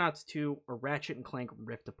 Psychonauts 2, or Ratchet and Clank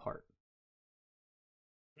Rift Apart.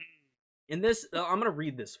 In this, I'm going to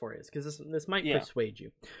read this for you because this might persuade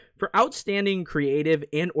you. For outstanding creative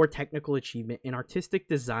and or technical achievement in artistic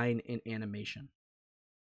design and animation.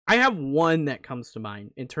 I have one that comes to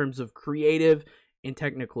mind in terms of creative and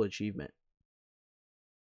technical achievement.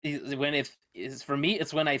 For me,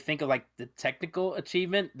 it's when I think of like the technical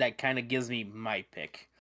achievement that kind of gives me my pick.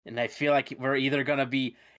 And I feel like we're either going to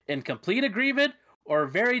be in complete agreement or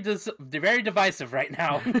very divisive right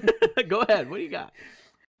now. Go ahead. What do you got?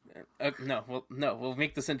 We'll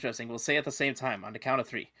make this interesting. We'll say it at the same time on the count of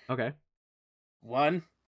 3. Okay. 1,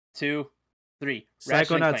 2, 3.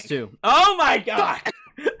 Psychonauts 2. Oh my god!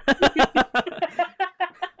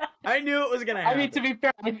 I knew it was gonna happen. I mean, to be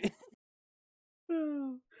fair,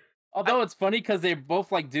 although it's funny because they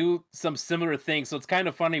both like do some similar things, so it's kind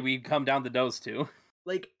of funny we come down to those two.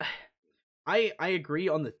 Like, I agree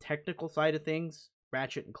on the technical side of things,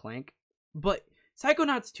 Ratchet and Clank, but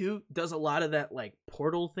Psychonauts 2 does a lot of that, like,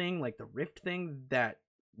 portal thing, like the rift thing that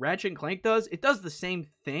Ratchet and Clank does. It does the same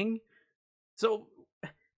thing. So,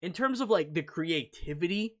 in terms of, like, the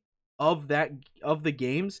creativity of the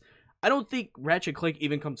games, I don't think Ratchet and Clank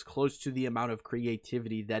even comes close to the amount of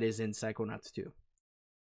creativity that is in Psychonauts 2.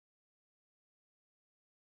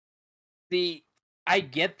 I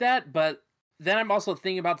get that, but then I'm also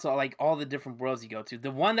thinking about like all the different worlds you go to.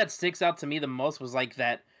 The one that sticks out to me the most was like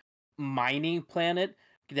that mining planet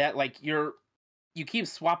that like you keep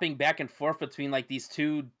swapping back and forth between like these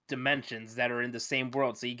two dimensions that are in the same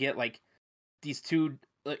world. So you get like these two,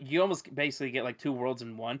 you almost basically get like two worlds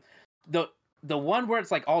in one. The one where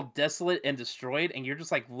it's like all desolate and destroyed and you're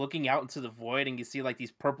just like looking out into the void and you see like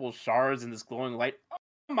these purple shards and this glowing light.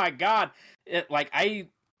 Oh my god.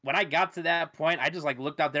 When I got to that point, I just like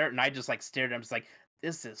looked out there and I just like stared. I'm just like,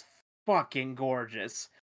 this is fucking gorgeous.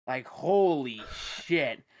 Like, holy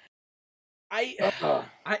shit.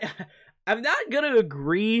 I'm not gonna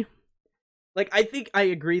agree. Like, I think I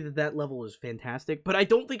agree that level is fantastic, but I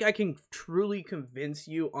don't think I can truly convince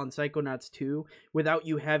you on Psychonauts 2 without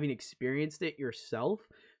you having experienced it yourself.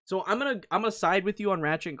 So I'm gonna side with you on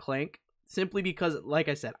Ratchet and Clank. Simply because, like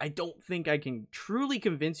I said, I don't think I can truly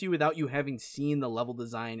convince you without you having seen the level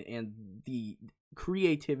design and the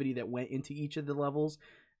creativity that went into each of the levels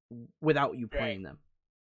without you playing them.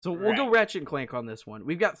 So we'll go Ratchet and Clank on this one.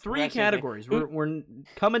 We've got 3 categories. We're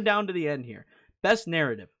coming down to the end here. Best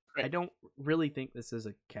narrative. I don't really think this is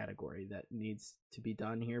a category that needs to be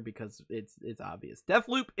done here because it's obvious.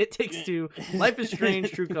 Deathloop, It Takes Two, Life is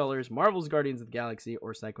Strange, True Colors, Marvel's Guardians of the Galaxy,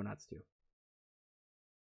 or Psychonauts 2.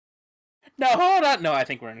 No, hold on. No, I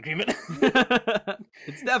think we're in agreement.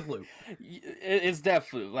 It's Deathloop. It's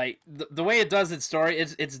Deathloop. Like the way it does its story,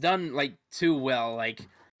 it's done like too well. Like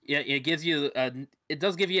it gives you it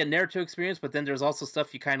does give you a narrative experience, but then there's also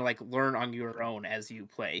stuff you kind of like learn on your own as you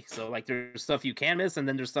play. So like there's stuff you can miss, and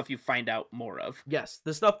then there's stuff you find out more of. Yes,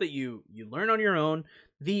 the stuff that you learn on your own.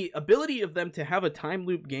 The ability of them to have a time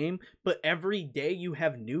loop game, but every day you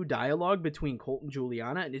have new dialogue between Colt and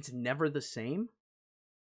Juliana, and it's never the same.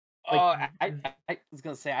 Like, I was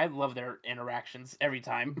gonna say I love their interactions every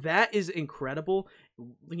time. That is incredible.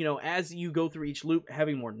 You know, as you go through each loop,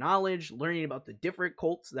 having more knowledge, learning about the different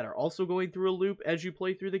Colts that are also going through a loop as you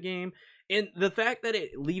play through the game, and the fact that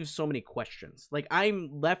it leaves so many questions. Like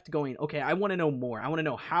I'm left going, okay, I want to know more. I want to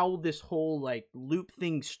know how this whole like loop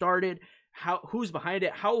thing started, who's behind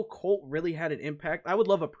it, how Colt really had an impact. I would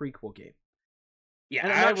love a prequel game. Yeah,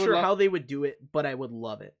 and I'm not sure how they would do it, but I would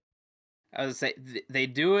love it. I would say they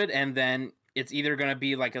do it, and then it's either going to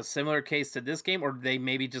be like a similar case to this game, or they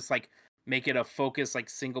maybe just like make it a focus like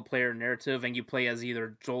single player narrative, and you play as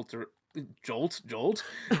either Colt or Juliana.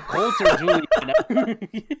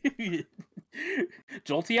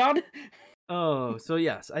 Jolteon. Oh, so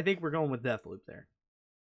yes, I think we're going with Deathloop there.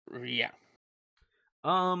 Yeah.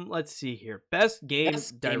 Let's see here. Best game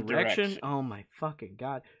direction. Oh my fucking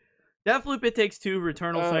god. Deathloop, It Takes Two,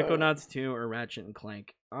 Returnal, Psychonauts 2, or Ratchet and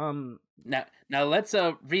Clank. Now let's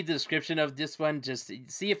read the description of this one, just to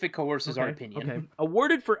see if it coerces our opinion. Okay.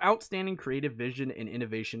 Awarded for outstanding creative vision and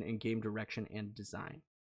innovation in game direction and design.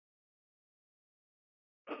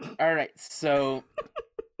 All right, so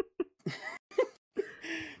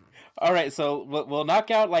we'll knock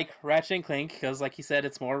out like Ratchet and Clank because, like you said,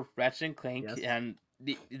 it's more Ratchet and Clank, yes. And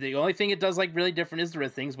the only thing it does like really different is the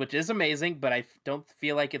Rift things, which is amazing, but I don't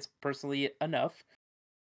feel like it's personally enough.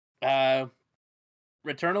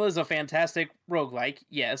 Returnal is a fantastic roguelike,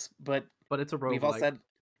 yes, but it's a roguelike. We've all said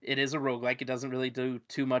it is a roguelike. It doesn't really do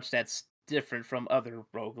too much that's different from other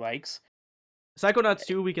roguelikes. Psychonauts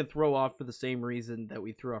 2 we can throw off for the same reason that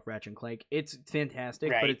we threw off Ratchet and Clank. It's fantastic,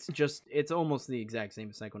 right. But it's almost the exact same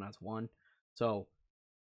as Psychonauts 1. So,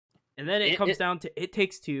 and then it comes down to It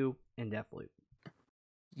Takes Two and Deathloop.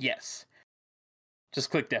 Yes. Just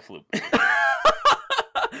click Deathloop.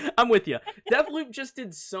 I'm with you. Deathloop just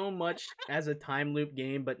did so much as a time loop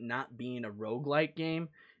game, but not being a roguelike game.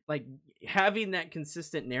 Like, having that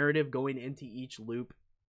consistent narrative going into each loop,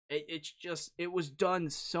 it was done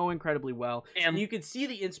so incredibly well. And you could see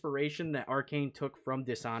the inspiration that Arcane took from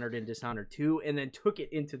Dishonored and Dishonored 2, and then took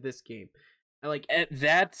it into this game. Like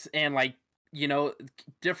that, and like, you know,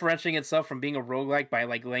 differentiating itself from being a roguelike by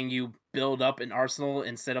like letting you build up an arsenal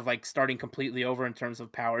instead of like starting completely over in terms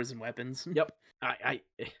of powers and weapons. Yep.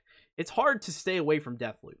 It's hard to stay away from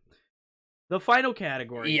Deathloop. The final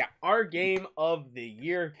category, our game of the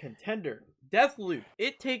year contender. Deathloop,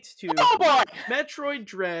 It Takes Two, Metroid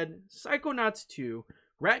Dread, Psychonauts 2,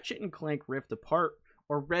 Ratchet and Clank Rift Apart,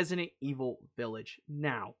 or Resident Evil Village.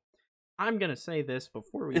 Now, I'm going to say this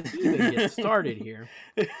before we even get started here,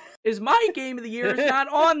 is my game of the year is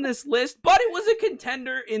not on this list, but it was a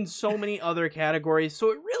contender in so many other categories,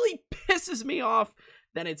 so it really pisses me off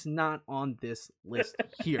that it's not on this list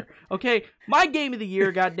here. Okay, my game of the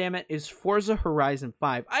year, goddammit, is Forza Horizon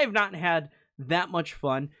 5. I have not had that much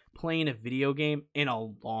fun playing a video game in a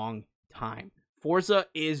long time. Forza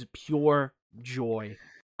is pure joy.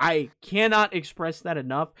 I cannot express that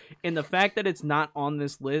enough, and the fact that it's not on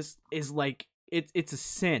this list is like, it's a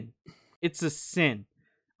sin. It's a sin.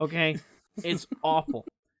 Okay? It's awful.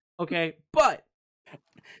 Okay? But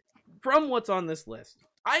from what's on this list,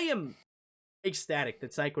 I am ecstatic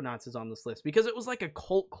that Psychonauts is on this list because it was like a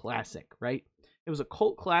cult classic, right? It was a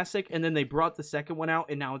cult classic, and then they brought the second one out,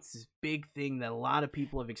 and now it's this big thing that a lot of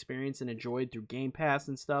people have experienced and enjoyed through Game Pass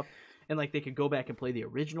and stuff, and like they could go back and play the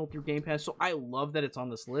original through Game Pass. So I love that it's on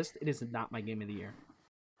this list. It is not my game of the year.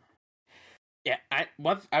 Yeah,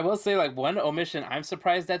 I will say, like, one omission I'm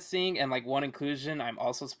surprised at seeing, and like one inclusion I'm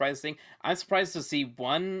also surprised seeing. I'm surprised to see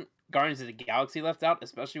one Guardians of the Galaxy left out,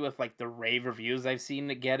 especially with like the rave reviews I've seen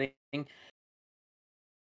it getting.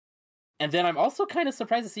 And then I'm also kind of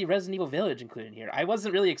surprised to see Resident Evil Village included here. I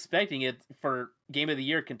wasn't really expecting it for Game of the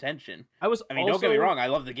Year contention. I mean, don't get me wrong, I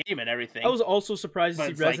love the game and everything. I was also surprised to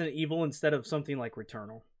see Resident Evil instead of something like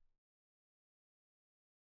Returnal.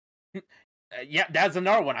 Yeah, that's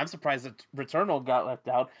another one. I'm surprised that Returnal got left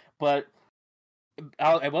out. But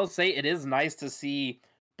I will say it is nice to see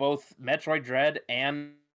both Metroid Dread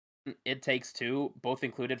and It Takes Two, both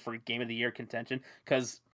included for Game of the Year contention,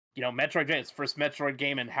 because Metroid Dread is the first Metroid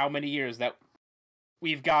game in how many years that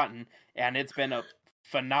we've gotten, and it's been a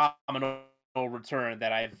phenomenal return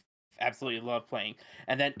that I've absolutely loved playing.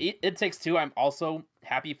 And then It Takes Two, I'm also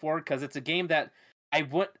happy for because it's a game that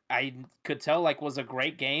I could tell like was a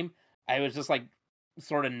great game. I was just like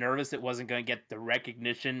sort of nervous it wasn't going to get the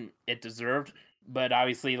recognition it deserved, but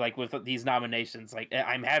obviously like with these nominations, like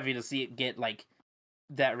I'm happy to see it get like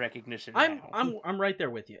that recognition now. I'm right there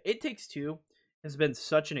with you. It Takes Two has been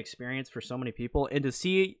such an experience for so many people, and to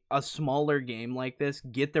see a smaller game like this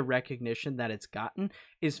get the recognition that it's gotten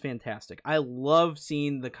is fantastic. I love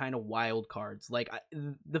seeing the kind of wild cards, like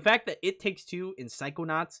the fact that It Takes Two and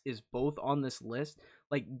Psychonauts is both on this list.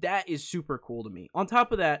 Like that is super cool to me. On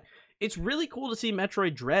top of that, it's really cool to see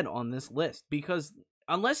Metroid Dread on this list because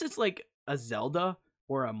unless it's like a Zelda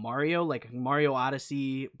or a Mario, like Mario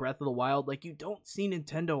Odyssey, Breath of the Wild, like you don't see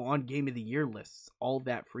Nintendo on Game of the Year lists all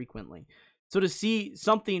that frequently. So to see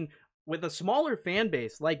something with a smaller fan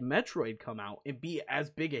base like Metroid come out and be as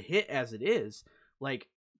big a hit as it is, like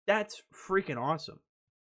that's freaking awesome.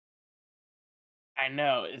 I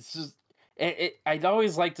know, it's just I'd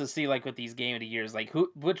always like to see like with these Game of the Years, like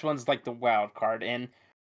which one's like the wild card, and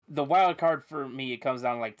the wild card for me it comes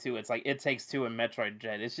down to like two. It's like It Takes Two and Metroid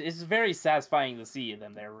Dread. It's very satisfying to see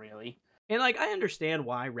them there, really. And like I understand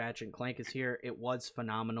why Ratchet and Clank is here. It was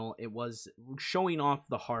phenomenal. It was showing off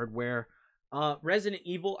the hardware. Resident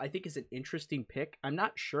Evil, I think, is an interesting pick. I'm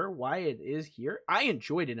not sure why it is here. I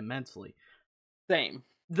enjoyed it immensely. Same.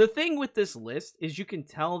 The thing with this list is you can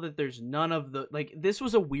tell that there's none of the, like, this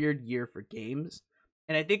was a weird year for games.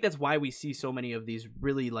 And I think that's why we see so many of these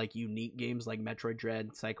really, like, unique games like Metroid Dread,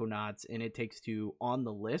 Psychonauts, and It Takes Two on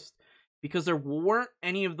the list. Because there weren't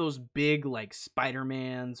any of those big, like,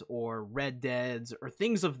 Spider-Mans or Red Deads or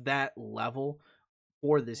things of that level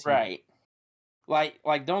for this year. Right.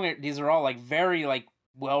 Like don't get, these are all like very like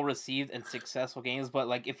well received and successful games, but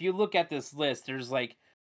like if you look at this list, there's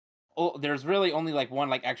really only like one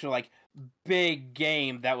like actual like big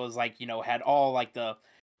game that was like had all like the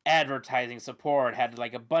advertising support, had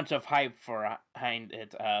like a bunch of hype behind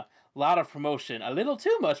it, a lot of promotion, a little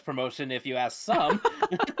too much promotion if you ask some.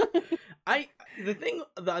 The thing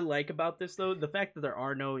that I like about this though, the fact that there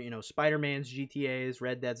are no, Spider-Mans, GTAs,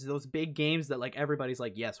 Red Deads, those big games that like everybody's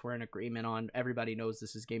like, yes, we're in agreement on. Everybody knows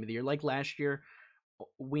this is Game of the Year. Like last year,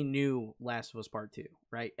 we knew Last of Us Part 2,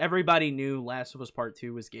 right? Everybody knew Last of Us Part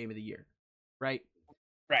 2 was Game of the Year, right?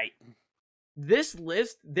 Right. This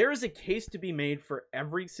list, there is a case to be made for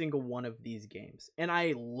every single one of these games, and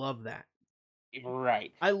I love that.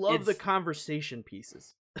 Right. I love the conversation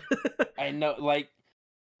pieces. I know, like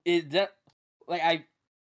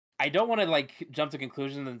I don't want to like jump to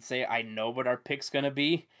conclusions and say I know what our pick's gonna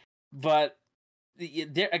be, but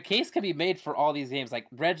a case can be made for all these games. Like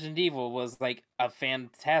Resident Evil was like a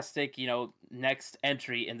fantastic, next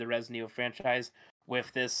entry in the Resident Evil franchise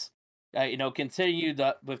with this, continued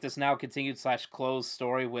with this now continued / closed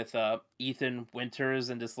story with Ethan Winters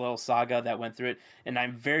and this little saga that went through it. And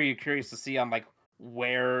I'm very curious to see on like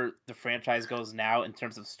where the franchise goes now in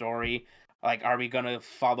terms of story. Like, are we gonna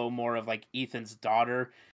follow more of like Ethan's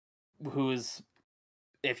daughter, who is,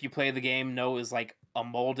 if you play the game, know is like a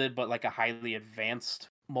molded but like a highly advanced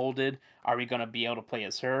molded? Are we gonna be able to play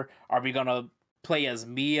as her? Are we gonna play as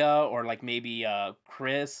Mia or like maybe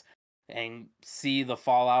Chris and see the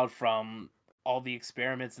fallout from all the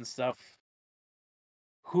experiments and stuff?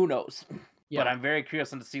 Who knows? Yeah. But I'm very curious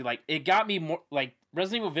to see, like, it got me more, like,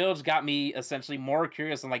 Resident Evil Village got me essentially more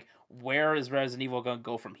curious on, like, where is Resident Evil going to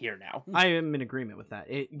go from here now? I am in agreement with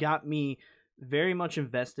that. It got me very much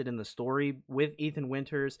invested in the story with Ethan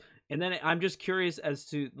Winters, and then I'm just curious as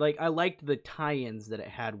to, like, I liked the tie-ins that it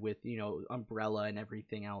had with, Umbrella and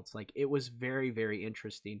everything else. Like, it was very, very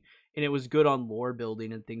interesting, and it was good on lore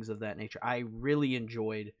building and things of that nature. I really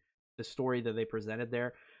enjoyed the story that they presented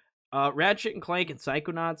there. Ratchet and Clank and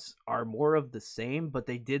Psychonauts are more of the same, but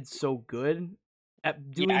they did so good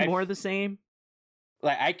at doing more of the same.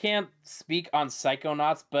 Like, I can't speak on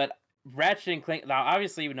Psychonauts, but Ratchet and Clank, now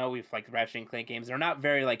obviously we know we've like Ratchet and Clank games, they're not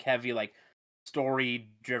very like heavy like story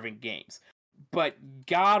driven games, but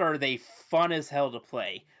god are they fun as hell to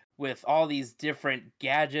play with all these different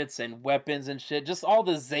gadgets and weapons and shit, just all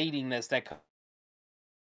the zaniness that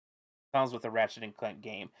comes with a Ratchet and Clank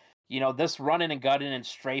game. This running and gunning and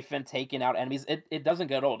strafing, taking out enemies, it doesn't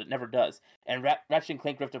get old. It never does. And Ratchet and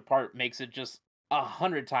Clank Rift Apart makes it just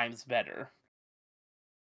 100 times better.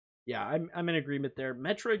 Yeah, I'm in agreement there.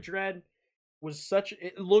 Metroid Dread was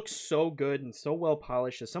it looks so good and so well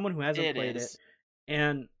polished as someone who hasn't played it.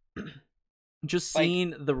 And just Like,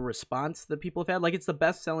 seeing the response that people have had, like it's the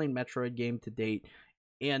best-selling Metroid game to date,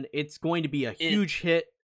 and it's going to be a huge hit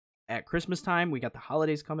at Christmas time. We got the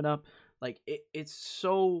holidays coming up. Like it's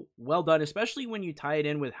so well done, especially when you tie it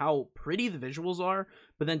in with how pretty the visuals are,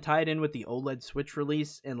 but then tie it in with the OLED Switch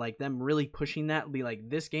release and like them really pushing that. Be like,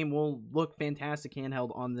 this game will look fantastic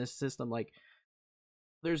handheld on this system. Like,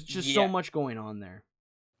 there's just so much going on there.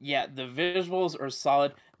 Yeah, the visuals are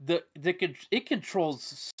solid. It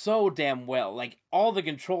controls so damn well. Like, all the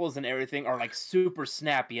controls and everything are like super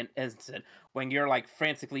snappy and instant when you're like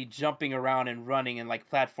frantically jumping around and running and like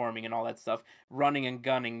platforming and all that stuff, running and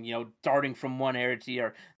gunning, darting from one area to the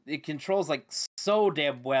other. It controls like so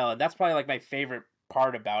damn well, and that's probably like my favorite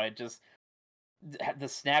part about it. Just the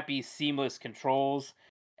snappy, seamless controls,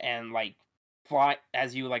 and like fly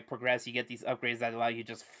as you like progress. You get these upgrades that allow you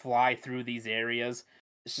to just fly through these areas.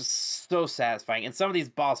 It's just so satisfying, and some of these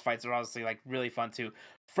boss fights are honestly like really fun too.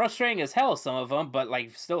 Frustrating as hell, some of them, but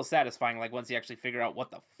like still satisfying. Like once you actually figure out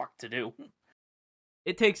what the fuck to do.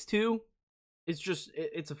 It Takes Two.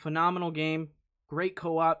 It's a phenomenal game. Great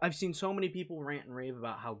co-op. I've seen so many people rant and rave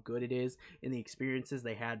about how good it is and the experiences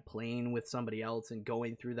they had playing with somebody else and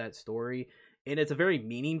going through that story. And it's a very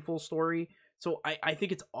meaningful story. So I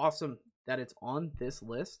think it's awesome that it's on this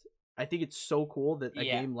list. I think it's so cool that a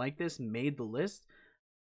game like this made the list.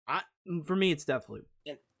 For me, it's Deathloop.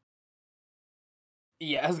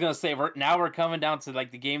 Yeah, I was gonna say we're coming down to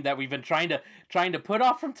like the game that we've been trying to put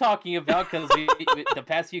off from talking about, because the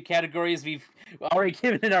past few categories we've already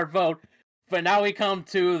given it our vote, but now we come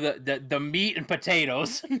to the meat and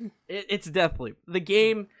potatoes. It's Deathloop. The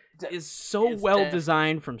game is so well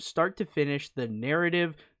designed from start to finish. The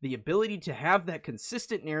narrative, the ability to have that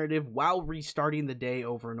consistent narrative while restarting the day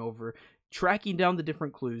over and over, tracking down the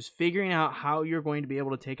different clues, figuring out how you're going to be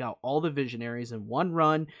able to take out all the visionaries in one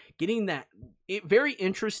run, getting that very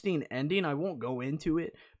interesting ending. I won't go into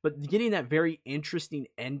it, but getting that very interesting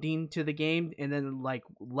ending to the game, and then like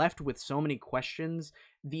left with so many questions.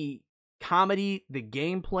 The comedy, the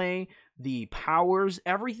gameplay, the powers,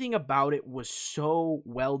 everything about it was so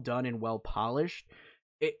well done and well polished.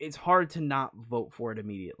 It's hard to not vote for it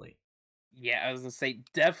immediately. Yeah, I was gonna say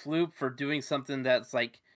Deathloop for doing something that's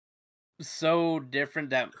like so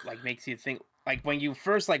different that like makes you think, like when you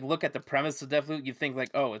first like look at the premise of Deathloop, you think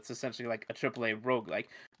like, oh, it's essentially like a AAA roguelike.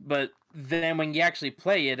 But then when you actually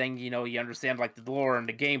play it and you understand like the lore and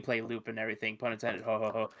the gameplay loop and everything, pun intended, ho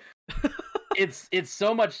ho ho.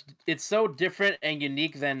 it's so different and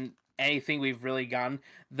unique than anything we've really gotten.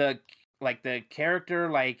 The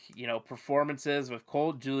character performances with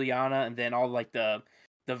Colt, Juliana, and then all like the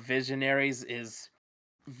visionaries is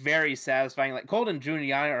very satisfying. Like Colt and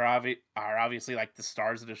Juliana are obviously like the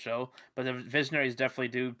stars of the show, but the visionaries definitely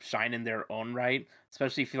do shine in their own right,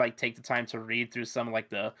 especially if you like take the time to read through some like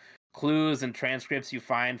the clues and transcripts you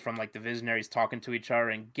find from like the visionaries talking to each other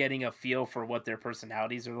and getting a feel for what their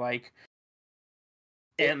personalities are like.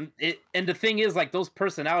 And the thing is, like, those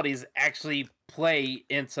personalities actually play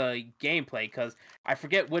into gameplay, because I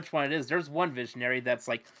forget which one it is. There's one visionary that's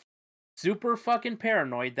like super fucking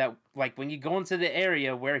paranoid that like when you go into the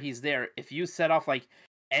area where he's there, if you set off like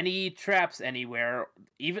any traps anywhere,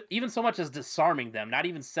 even so much as disarming them, not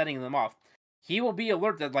even setting them off, he will be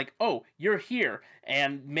alert that like, oh, you're here,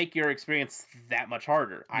 and make your experience that much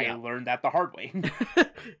harder. I learned that the hard way.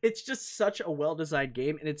 It's just such a well-designed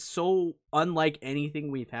game, and it's so unlike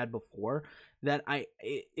anything we've had before that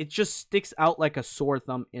it just sticks out like a sore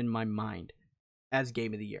thumb in my mind as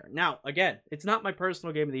game of the year. Now, again, it's not my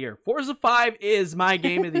personal game of the year. Forza 5 is my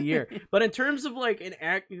game of the year. But in terms of like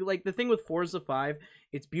the thing with Forza 5,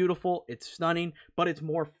 it's beautiful, it's stunning, but it's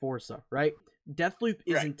more Forza, right? Deathloop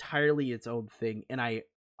is entirely its own thing, and I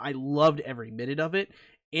loved every minute of it.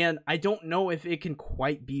 And I don't know if it can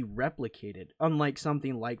quite be replicated, unlike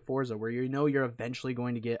something like Forza, where you're eventually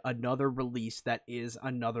going to get another release that is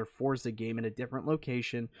another Forza game in a different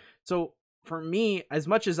location. So for me, as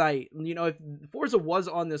much as if Forza was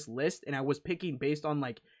on this list and I was picking based on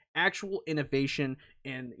like actual innovation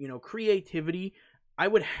and, creativity, I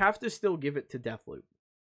would have to still give it to Deathloop.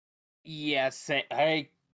 Yes, I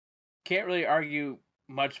can't really argue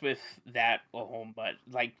much with that, but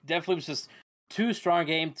like Deathloop's just too strong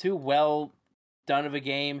game, too well done of a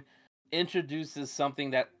game, introduces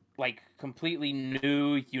something that like completely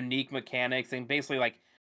new, unique mechanics, and basically like,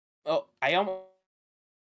 I don't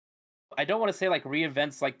want to say like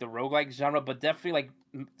reinvents like the roguelike genre, but definitely like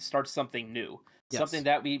starts something new. Yes. Something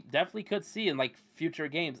that we definitely could see in like future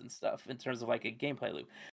games and stuff in terms of like a gameplay loop.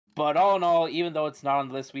 But all in all, even though it's not on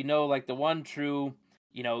the list, we know like the one true,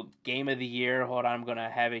 game of the year, hold on, I'm going to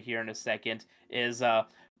have it here in a second, is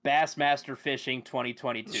Bassmaster Fishing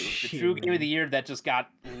 2022, the true game of the year that just got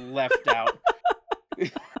left out.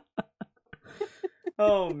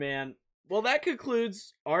 Oh man. Well, that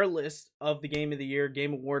concludes our list of the Game of the Year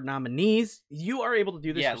Game Award nominees. You are able to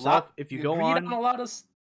do this yourself if you go on. A lot of...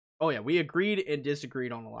 Oh yeah, we agreed and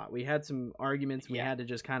disagreed on a lot. We had some arguments. We had to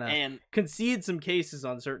just kind of concede some cases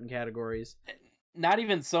on certain categories. Not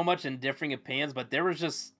even so much in differing opinions, but there was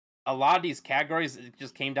just a lot of these categories. It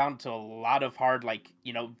just came down to a lot of hard, like,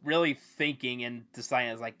 you know, really thinking and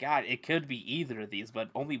deciding. It's like, God, it could be either of these, but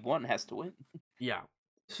only one has to win. Yeah.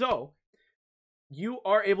 So you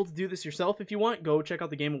are able to do this yourself if you want. Go check out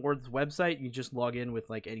the Game Awards website. You just log in with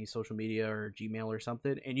like any social media or Gmail or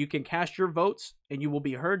something, and you can cast your votes, and you will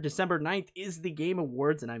be heard. December 9th is the Game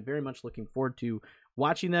Awards, and I'm very much looking forward to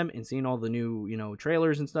watching them and seeing all the new, you know,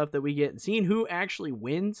 trailers and stuff that we get, and seeing who actually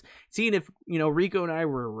wins, seeing if, you know, Rico and I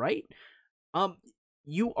were right.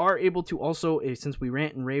 You are able to also, since we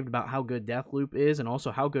rant and raved about how good Deathloop is and also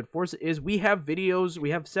how good Forza is, we have videos, we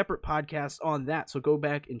have separate podcasts on that, so go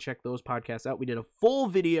back and check those podcasts out. We did a full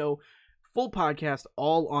video, full podcast,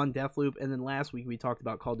 all on Deathloop, and then last week we talked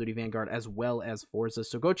about Call of Duty Vanguard as well as Forza,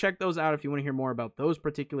 so go check those out if you want to hear more about those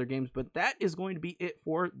particular games. But that is going to be it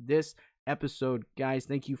for this episode, guys.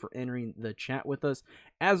 Thank you for entering the chat with us.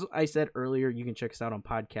 As I said earlier, you can check us out on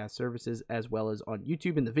podcast services as well as on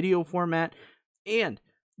YouTube in the video format. And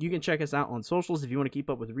you can check us out on socials. If you want to keep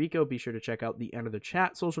up with Rico, be sure to check out the End of the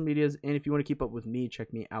Chat social medias. And if you want to keep up with me,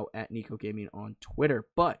 check me out at Nico Gaming on Twitter.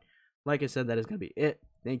 But like I said, that is going to be it.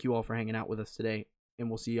 Thank you all for hanging out with us today, and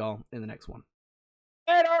we'll see y'all in the next one.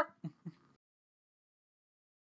 Later!